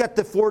let's look at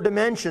the 4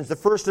 dimensions. The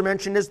first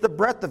dimension is the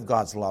breadth of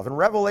God's love. In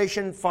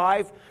Revelation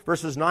 5,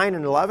 verses 9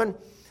 and 11,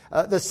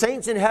 the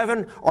saints in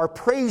heaven are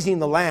praising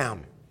the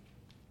Lamb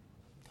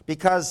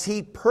because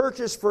he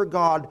purchased for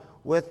God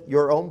with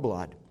your own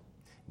blood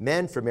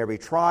men from every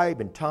tribe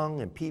and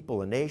tongue and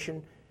people and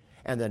nation.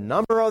 And the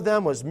number of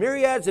them was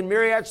myriads and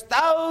myriads,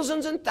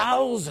 thousands and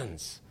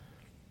thousands.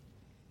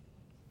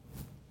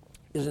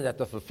 Isn't that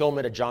the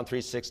fulfillment of John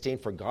 3:16?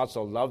 For God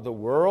so loved the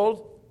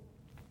world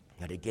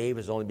that he gave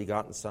his only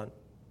begotten Son.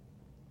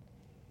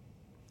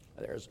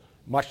 There's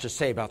much to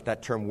say about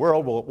that term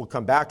world. We'll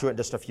come back to it in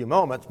just a few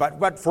moments.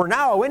 But for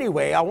now,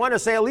 anyway, I want to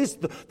say at least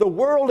the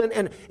world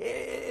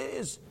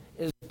is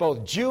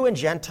both Jew and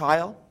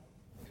Gentile,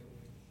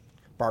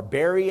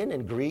 barbarian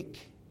and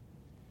Greek,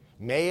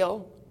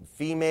 male and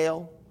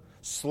female,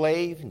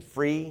 slave and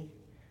free,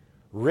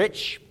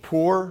 rich,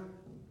 poor,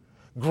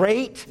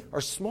 great or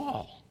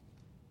small.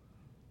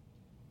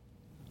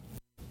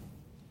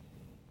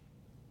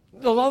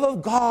 The love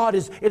of God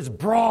is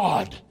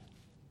broad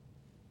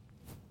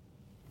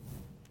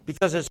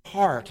because his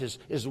heart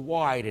is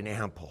wide and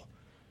ample.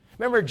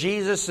 Remember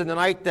Jesus in the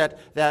night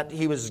that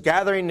he was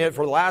gathering it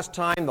for the last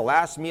time, the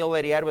last meal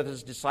that he had with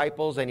his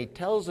disciples, and he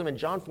tells them in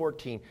John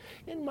 14,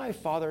 in my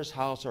Father's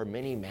house are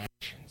many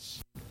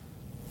mansions.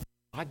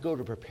 I go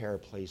to prepare a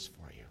place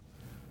for you.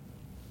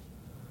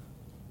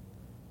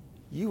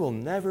 You will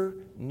never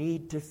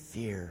need to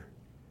fear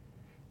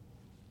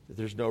that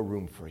there's no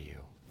room for you,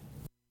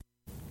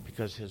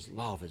 because his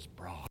love is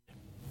broad.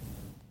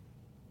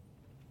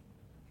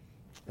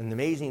 And the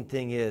amazing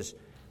thing is,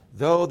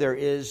 though there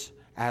is,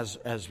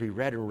 as we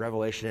read in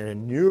Revelation, an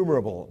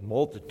innumerable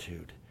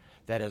multitude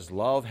that his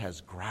love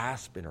has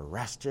grasped and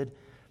arrested,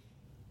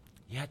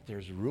 yet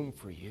there's room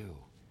for you.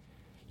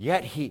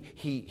 Yet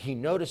he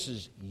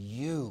notices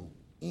you,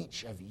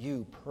 each of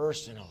you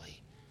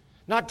personally.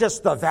 Not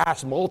just the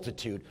vast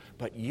multitude,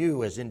 but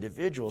you as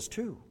individuals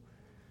too.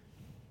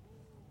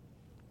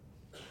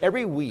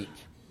 Every week,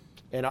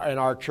 in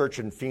our church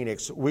in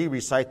Phoenix, we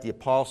recite the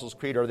Apostles'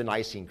 Creed or the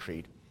Nicene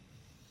Creed.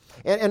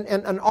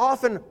 And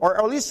often,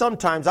 or at least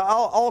sometimes,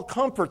 I'll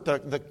comfort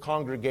the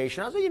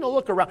congregation. I'll say,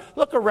 look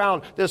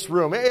around this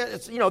room.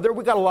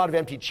 We've got a lot of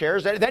empty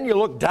chairs. Then you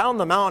look down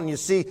the mountain, you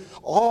see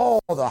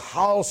all the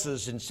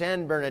houses in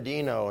San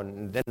Bernardino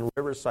and then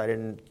Riverside,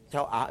 and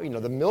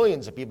the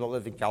millions of people that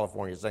live in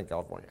California, Southern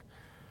California.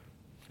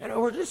 And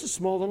we're just a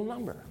small little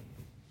number.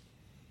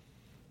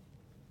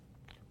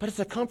 But it's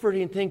a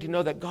comforting thing to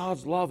know that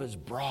God's love is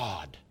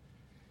broad.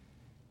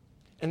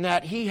 And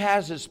that he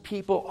has his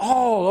people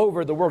all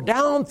over the world,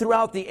 down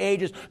throughout the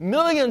ages,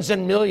 millions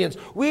and millions.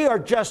 We are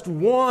just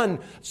one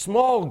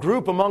small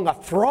group among a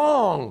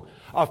throng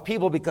of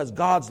people because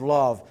God's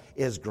love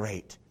is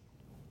great.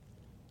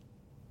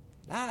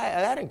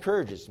 That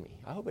encourages me.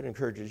 I hope it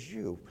encourages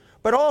you.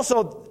 But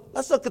also,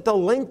 let's look at the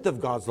length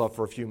of God's love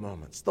for a few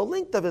moments. The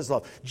length of his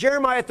love.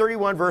 Jeremiah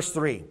 31, verse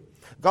 3.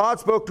 God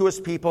spoke to his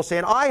people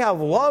saying, I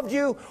have loved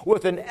you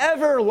with an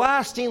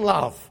everlasting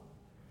love.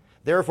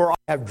 Therefore, I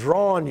have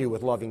drawn you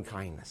with loving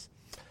kindness.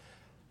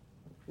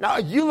 Now,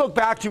 you look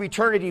back to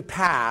eternity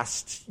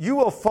past, you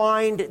will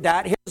find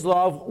that his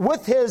love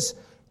with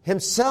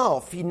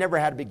himself, he never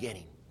had a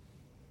beginning.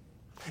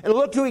 And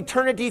look to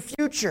eternity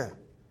future,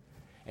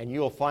 and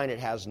you will find it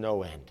has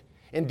no end.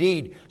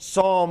 Indeed,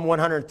 Psalm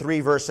 103,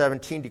 verse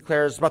 17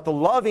 declares, but the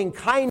loving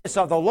kindness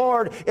of the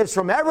Lord is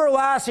from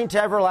everlasting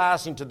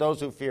to those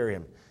who fear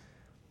him.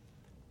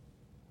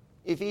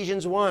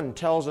 Ephesians 1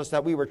 tells us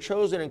that we were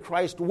chosen in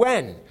Christ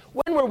when?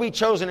 When were we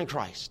chosen in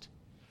Christ?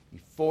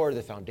 Before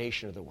the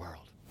foundation of the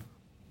world.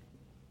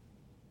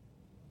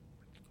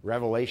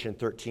 Revelation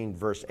 13,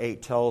 verse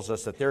 8 tells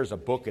us that there's a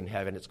book in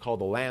heaven. It's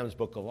called the Lamb's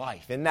Book of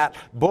Life. In that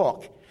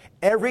book,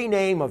 every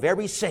name of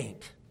every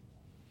saint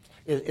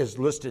is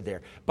listed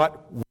there.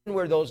 But when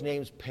were those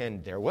names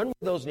penned there? When were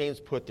those names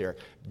put there?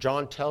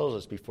 John tells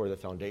us before the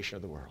foundation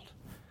of the world.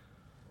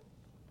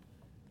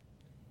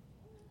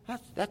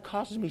 That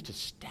causes me to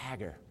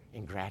stagger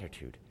in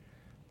gratitude.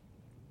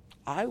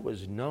 I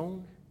was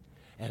known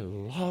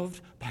and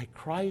loved by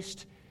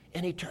Christ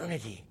in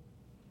eternity.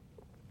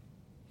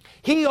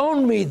 He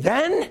owned me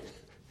then,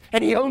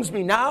 and he owns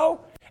me now,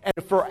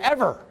 and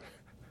forever.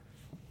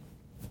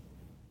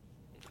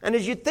 And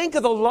as you think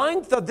of the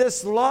length of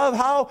this love,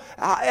 how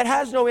it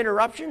has no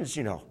interruptions,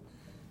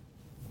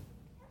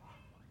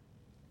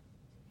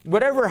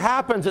 Whatever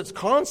happens, it's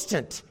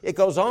constant. It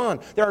goes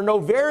on. There are no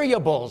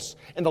variables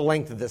in the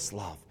length of this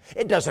love.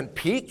 It doesn't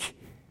peak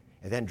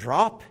and then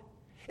drop.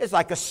 It's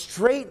like a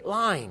straight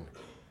line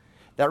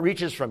that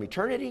reaches from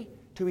eternity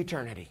to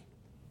eternity.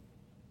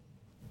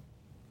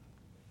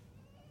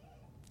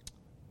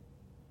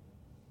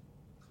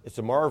 It's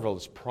a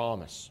marvelous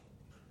promise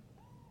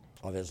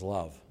of his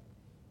love.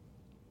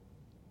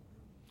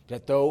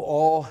 That though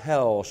all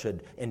hell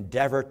should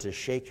endeavor to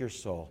shake your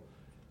soul,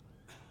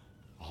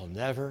 I'll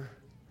never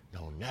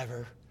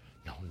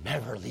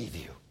leave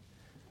you.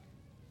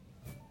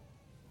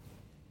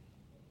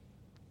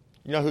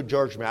 You know who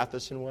George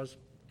Matheson was?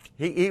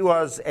 He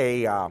was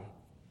a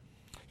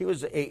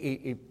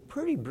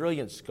pretty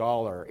brilliant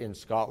scholar in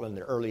Scotland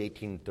in the early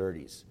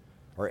 1830s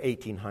or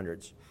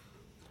 1800s.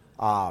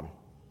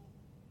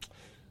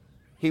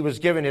 He was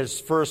given his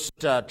first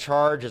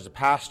charge as a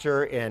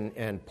pastor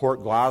in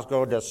Port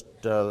Glasgow, just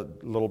a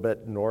little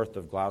bit north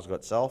of Glasgow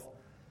itself.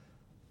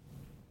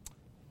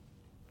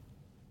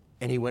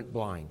 And he went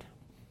blind.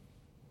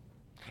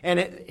 And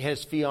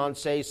his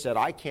fiancée said,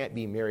 I can't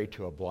be married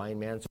to a blind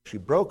man. So she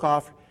broke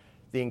off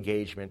the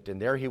engagement,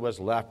 and there he was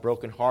left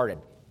brokenhearted.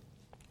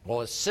 Well,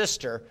 his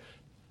sister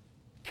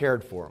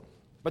cared for him.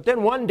 But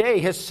then one day,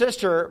 his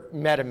sister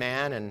met a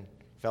man and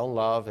fell in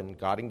love and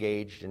got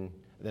engaged. And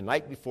the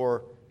night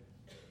before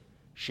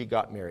she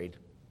got married,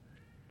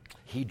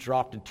 he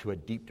dropped into a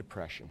deep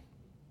depression.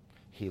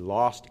 He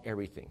lost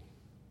everything.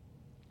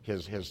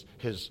 His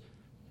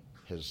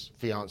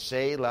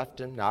fiancée left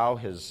him. Now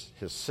his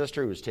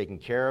sister, who was taking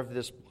care of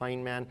this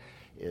blind man,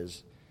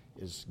 is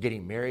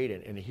getting married,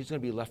 and he's going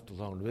to be left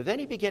alone. But then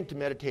he began to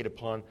meditate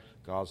upon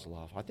God's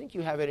love. I think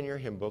you have it in your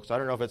hymn books. I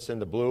don't know if it's in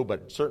the blue,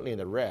 but certainly in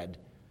the red.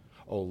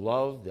 Oh,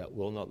 love that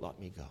will not let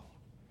me go.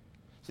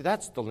 See,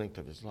 that's the length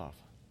of his love.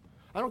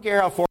 I don't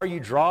care how far you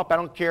drop. I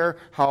don't care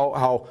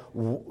how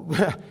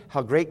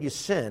great you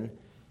sin.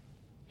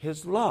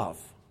 His love,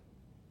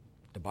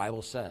 the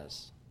Bible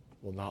says,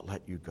 will not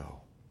let you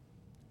go.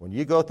 When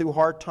you go through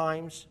hard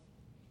times,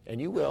 and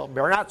you will,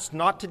 perhaps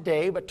not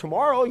today, but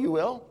tomorrow you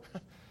will,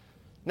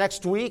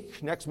 next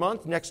week, next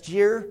month, next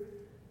year,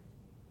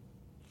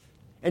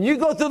 and you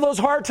go through those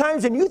hard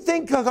times and you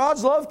think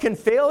God's love can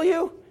fail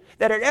you,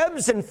 that it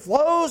ebbs and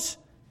flows.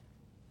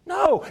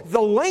 No,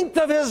 the length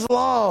of his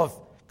love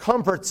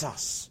comforts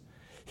us.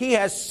 He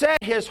has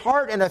set his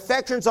heart and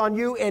affections on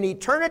you in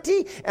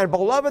eternity, and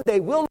beloved, they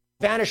will not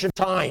vanish in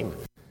time.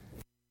 They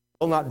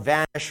will not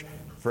vanish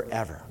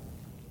forever.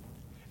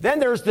 Then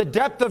there's the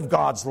depth of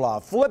God's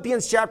love.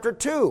 Philippians chapter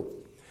 2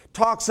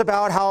 talks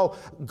about how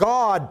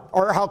God,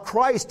 or how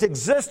Christ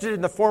existed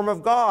in the form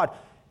of God.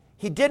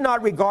 He did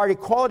not regard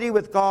equality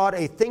with God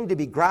a thing to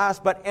be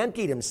grasped, but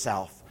emptied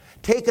himself,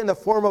 taken the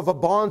form of a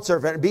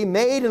bondservant, and be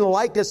made in the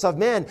likeness of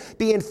men,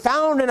 being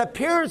found in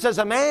appearance as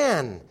a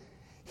man.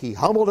 He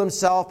humbled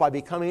himself by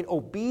becoming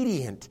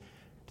obedient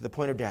to the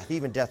point of death,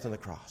 even death on the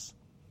cross.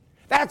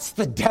 That's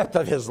the depth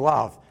of his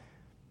love.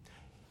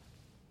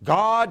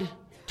 God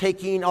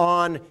taking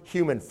on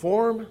human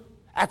form,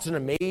 that's an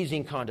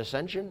amazing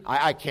condescension.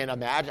 I can't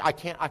imagine.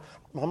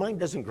 My mind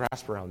doesn't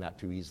grasp around that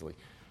too easily.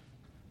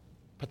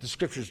 But the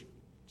scriptures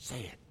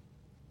say it.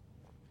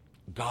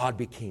 God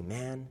became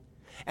man.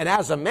 And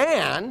as a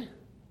man,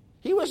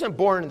 he wasn't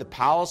born in the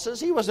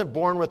palaces. He wasn't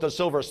born with a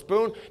silver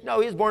spoon.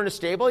 No, he was born in a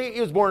stable. He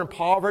was born in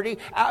poverty.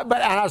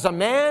 But as a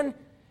man,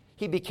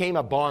 he became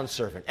a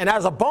bondservant. And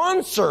as a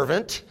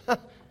bondservant,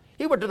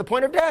 he went to the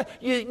point of death.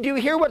 Do you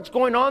hear what's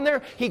going on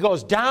there? He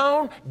goes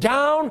down,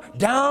 down,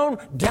 down,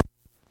 down,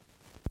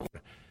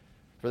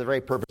 for the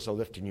very purpose of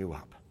lifting you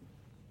up.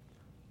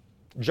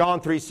 John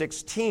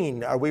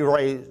 3:16, we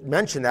already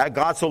mentioned that.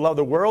 God so loved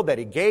the world that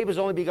he gave his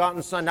only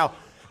begotten Son. Now,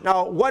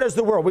 what is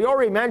the world? We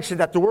already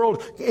mentioned that the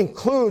world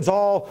includes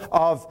all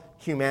of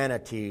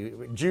humanity,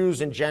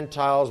 Jews and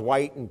Gentiles,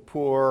 white and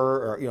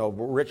poor, or,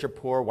 rich or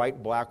poor, white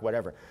and black,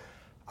 whatever.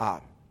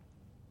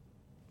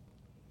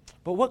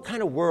 But what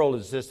kind of world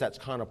is this that's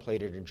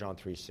contemplated in John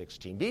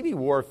 3:16? B.B.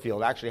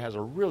 Warfield actually has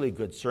a really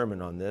good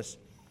sermon on this,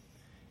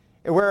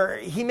 where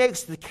he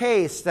makes the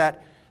case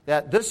that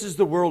this is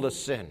the world of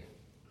sin.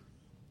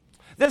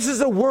 This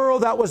is a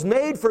world that was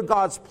made for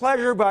God's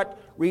pleasure, but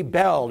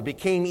rebelled,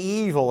 became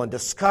evil and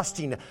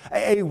disgusting.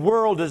 A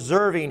world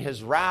deserving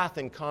his wrath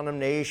and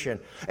condemnation.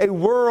 A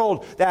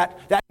world that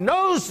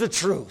knows the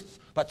truth,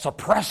 but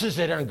suppresses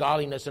it in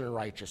ungodliness and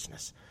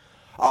unrighteousness.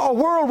 A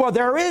world where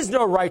there is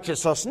no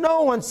righteousness,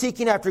 no one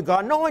seeking after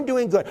God, no one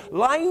doing good,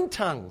 lying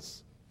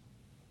tongues,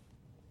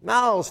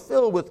 mouths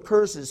filled with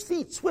curses,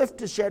 feet swift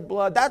to shed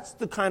blood. That's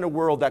the kind of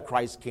world that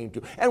Christ came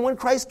to. And when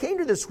Christ came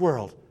to this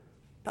world,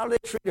 how did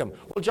they treat him?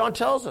 Well, John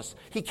tells us,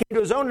 he came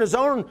to his own, and his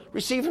own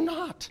received him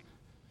not.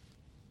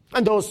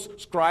 And those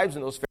scribes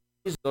and those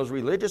Pharisees, those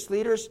religious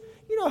leaders,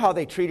 you know how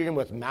they treated him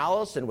with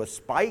malice and with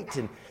spite,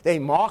 and they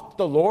mocked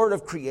the Lord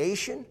of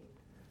creation.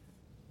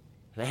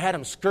 They had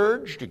him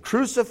scourged and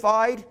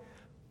crucified,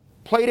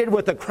 plated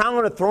with a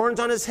crown of thorns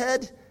on his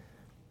head,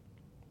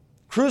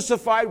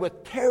 crucified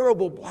with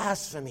terrible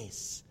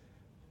blasphemies.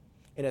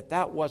 And if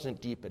that wasn't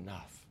deep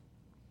enough,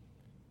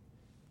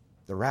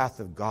 the wrath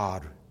of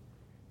God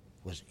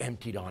was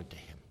emptied onto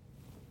him.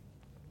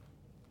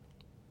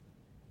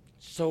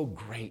 So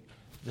great.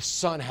 The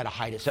sun had to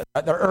hide it.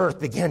 The earth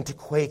began to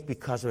quake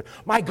because of it.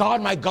 My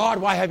God,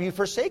 why have you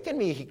forsaken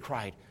me? He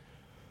cried.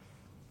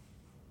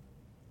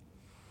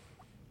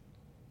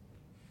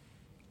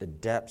 The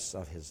depths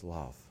of his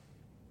love.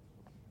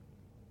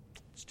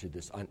 It's to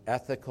this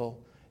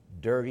unethical,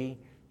 dirty,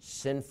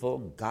 sinful,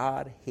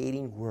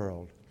 God-hating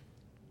world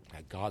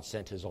that God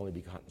sent his only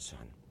begotten Son.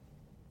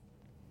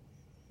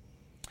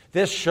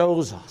 This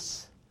shows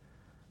us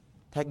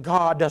that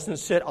God doesn't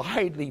sit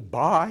idly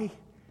by,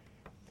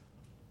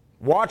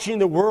 watching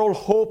the world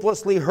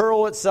hopelessly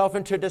hurl itself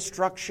into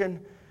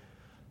destruction.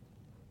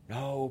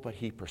 No, but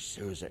he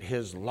pursues it.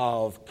 His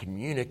love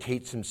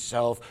communicates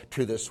himself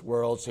to this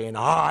world, saying,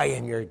 I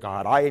am your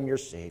God, I am your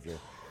Savior.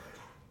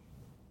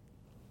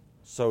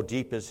 So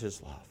deep is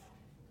his love,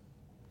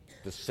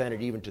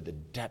 descended even to the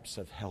depths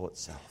of hell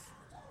itself,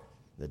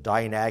 the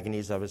dying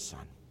agonies of his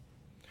Son,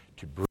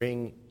 to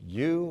bring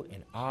you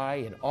and I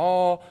and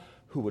all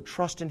who would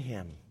trust in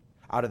him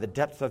out of the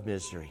depth of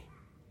misery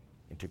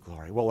into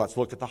glory. Well, let's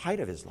look at the height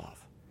of his love.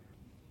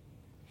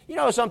 You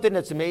know something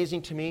that's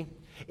amazing to me?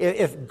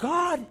 If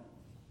God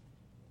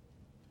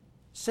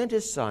sent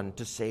his Son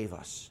to save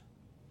us,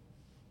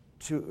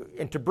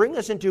 and to bring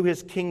us into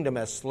his kingdom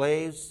as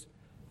slaves,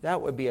 that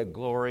would be a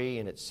glory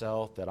in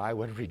itself that I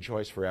would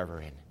rejoice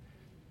forever in.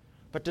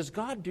 But does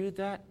God do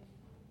that?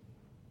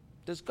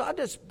 Does God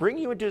just bring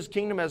you into his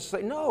kingdom as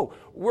slaves? No.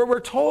 We're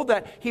told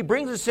that he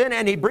brings us in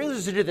and he brings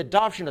us into the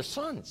adoption of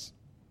sons,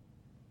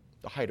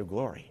 the height of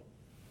glory.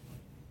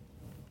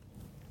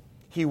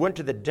 He went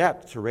to the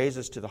depth to raise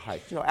us to the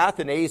height. You know,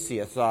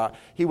 Athanasius,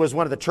 he was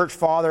one of the church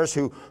fathers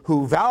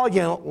who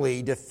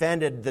valiantly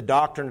defended the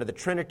doctrine of the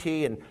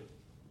Trinity and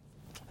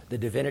the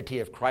divinity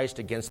of Christ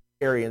against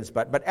the Arians.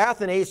 But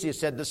Athanasius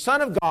said, the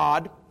Son of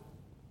God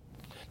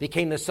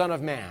became the Son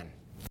of man,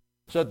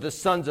 so that the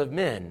sons of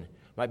men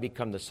might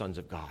become the sons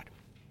of God.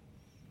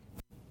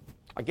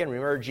 Again,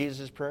 remember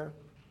Jesus' prayer?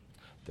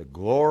 The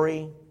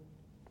glory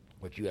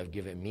which you have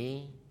given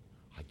me,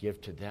 I give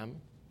to them,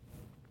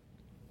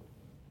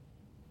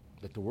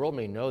 that the world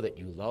may know that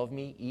you love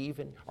me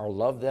even, or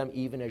love them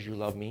even as you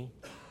love me.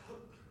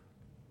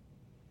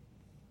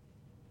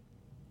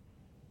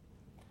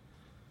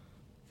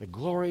 The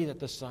glory that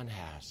the Son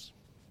has,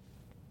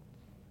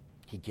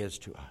 he gives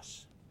to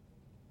us.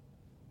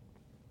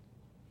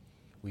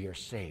 We are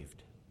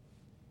saved.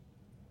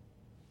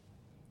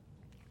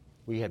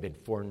 We have been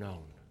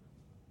foreknown,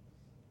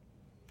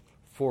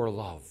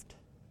 foreloved,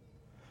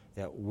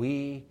 that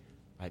we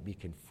might be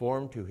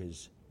conformed to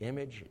his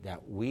image,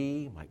 that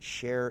we might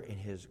share in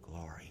his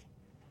glory.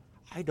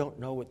 I don't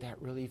know what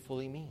that really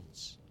fully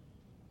means.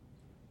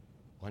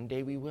 One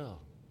day we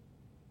will,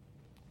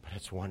 but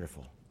it's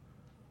wonderful.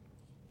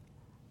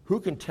 Who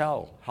can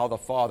tell how the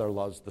Father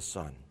loves the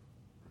Son?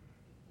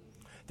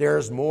 There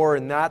is more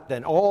in that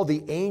than all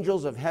the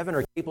angels of heaven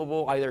are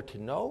capable either to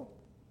know,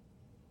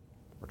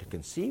 or to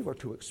conceive, or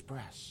to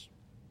express.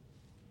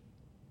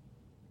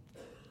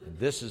 And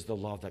this is the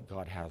love that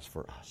God has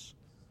for us.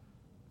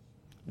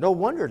 No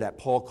wonder that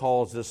Paul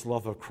calls this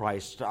love of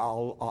Christ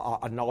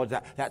a knowledge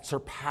that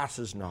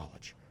surpasses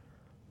knowledge.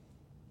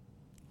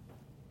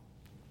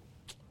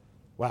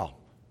 Well,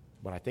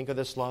 when I think of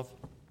this love,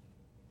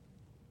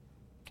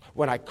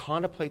 when I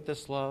contemplate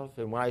this love,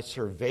 and when I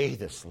survey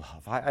this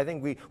love, I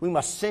think we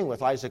must sing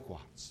with Isaac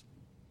Watts.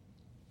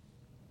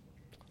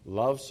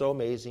 Love so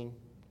amazing,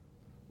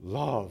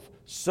 love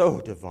so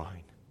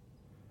divine,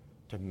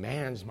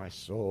 demands my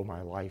soul,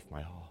 my life,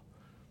 my all.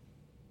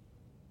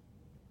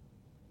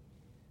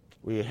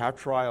 We have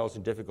trials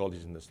and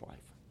difficulties in this life.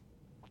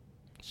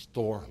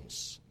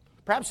 Storms.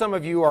 Perhaps some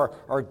of you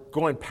are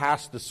going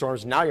past the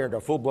storms. Now you're into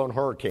a full-blown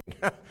hurricane.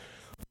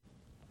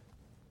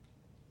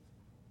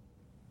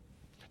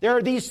 There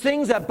are these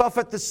things that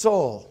buffet the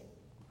soul.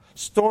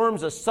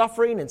 Storms of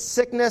suffering and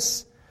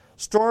sickness.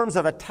 Storms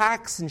of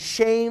attacks and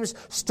shames.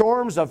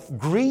 Storms of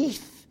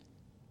grief,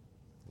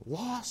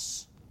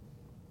 loss.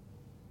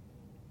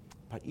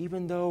 But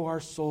even though our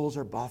souls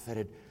are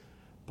buffeted,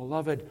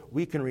 beloved,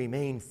 we can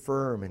remain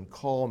firm and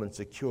calm and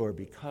secure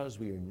because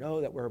we know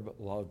that we're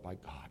loved by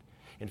God.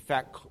 In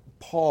fact,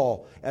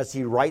 Paul, as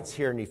he writes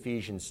here in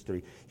Ephesians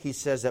 3, he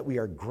says that we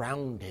are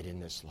grounded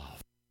in this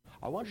love.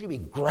 I want you to be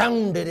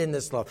grounded in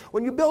this love.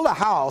 When you build a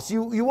house,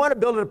 you want to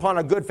build it upon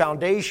a good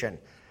foundation,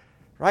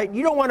 right?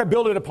 You don't want to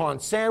build it upon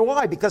sand.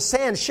 Why? Because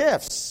sand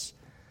shifts.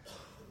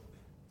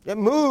 It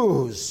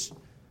moves.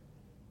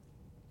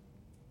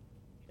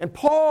 And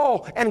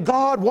Paul and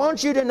God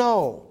want you to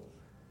know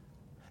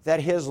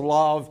that his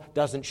love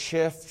doesn't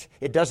shift.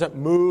 It doesn't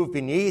move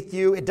beneath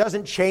you. It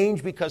doesn't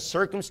change because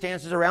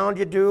circumstances around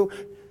you do.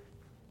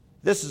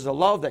 This is a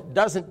love that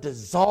doesn't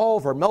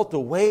dissolve or melt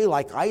away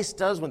like ice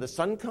does when the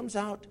sun comes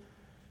out.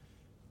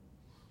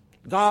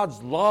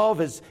 God's love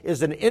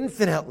is an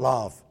infinite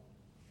love.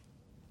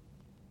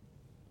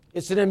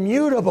 It's an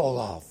immutable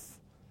love.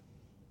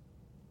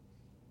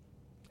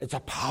 It's a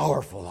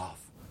powerful love.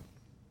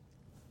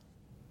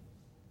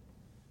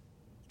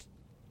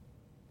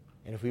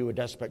 And if we would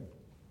just but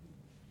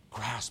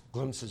grasp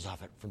glimpses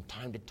of it from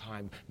time to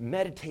time,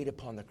 meditate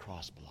upon the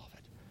cross,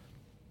 beloved.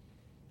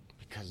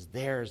 Because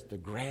there's the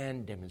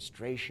grand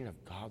demonstration of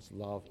God's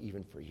love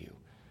even for you.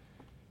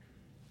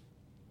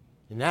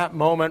 In that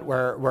moment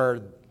where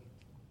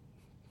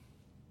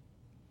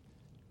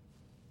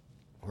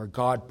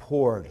God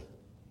poured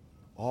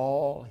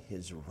all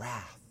his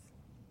wrath,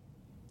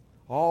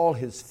 all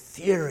his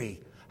fury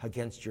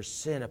against your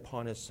sin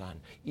upon his Son,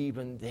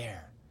 even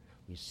there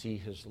we see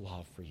his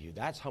love for you.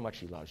 That's how much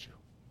he loves you.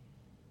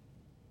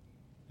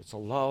 It's a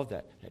love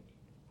that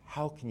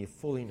how can you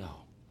fully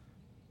know?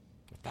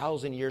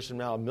 1,000 years from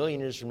now, 1,000,000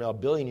 years from now,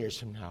 1,000,000,000 years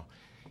from now,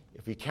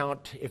 if we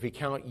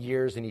count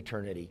years in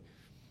eternity,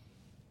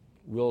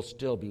 we'll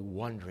still be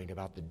wondering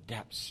about the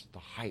depths, the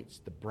heights,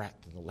 the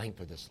breadth, and the length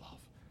of this love.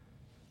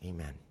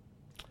 Amen.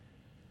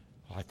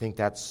 Well, I think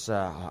that's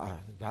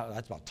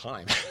about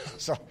time.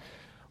 So,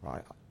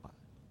 I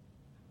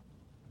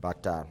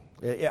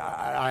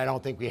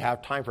don't think we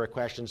have time for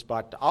questions,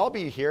 but I'll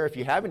be here. If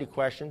you have any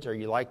questions or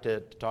you'd like to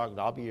talk,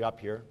 I'll be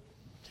up here.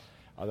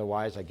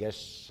 Otherwise, I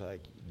guess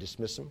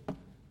dismiss them.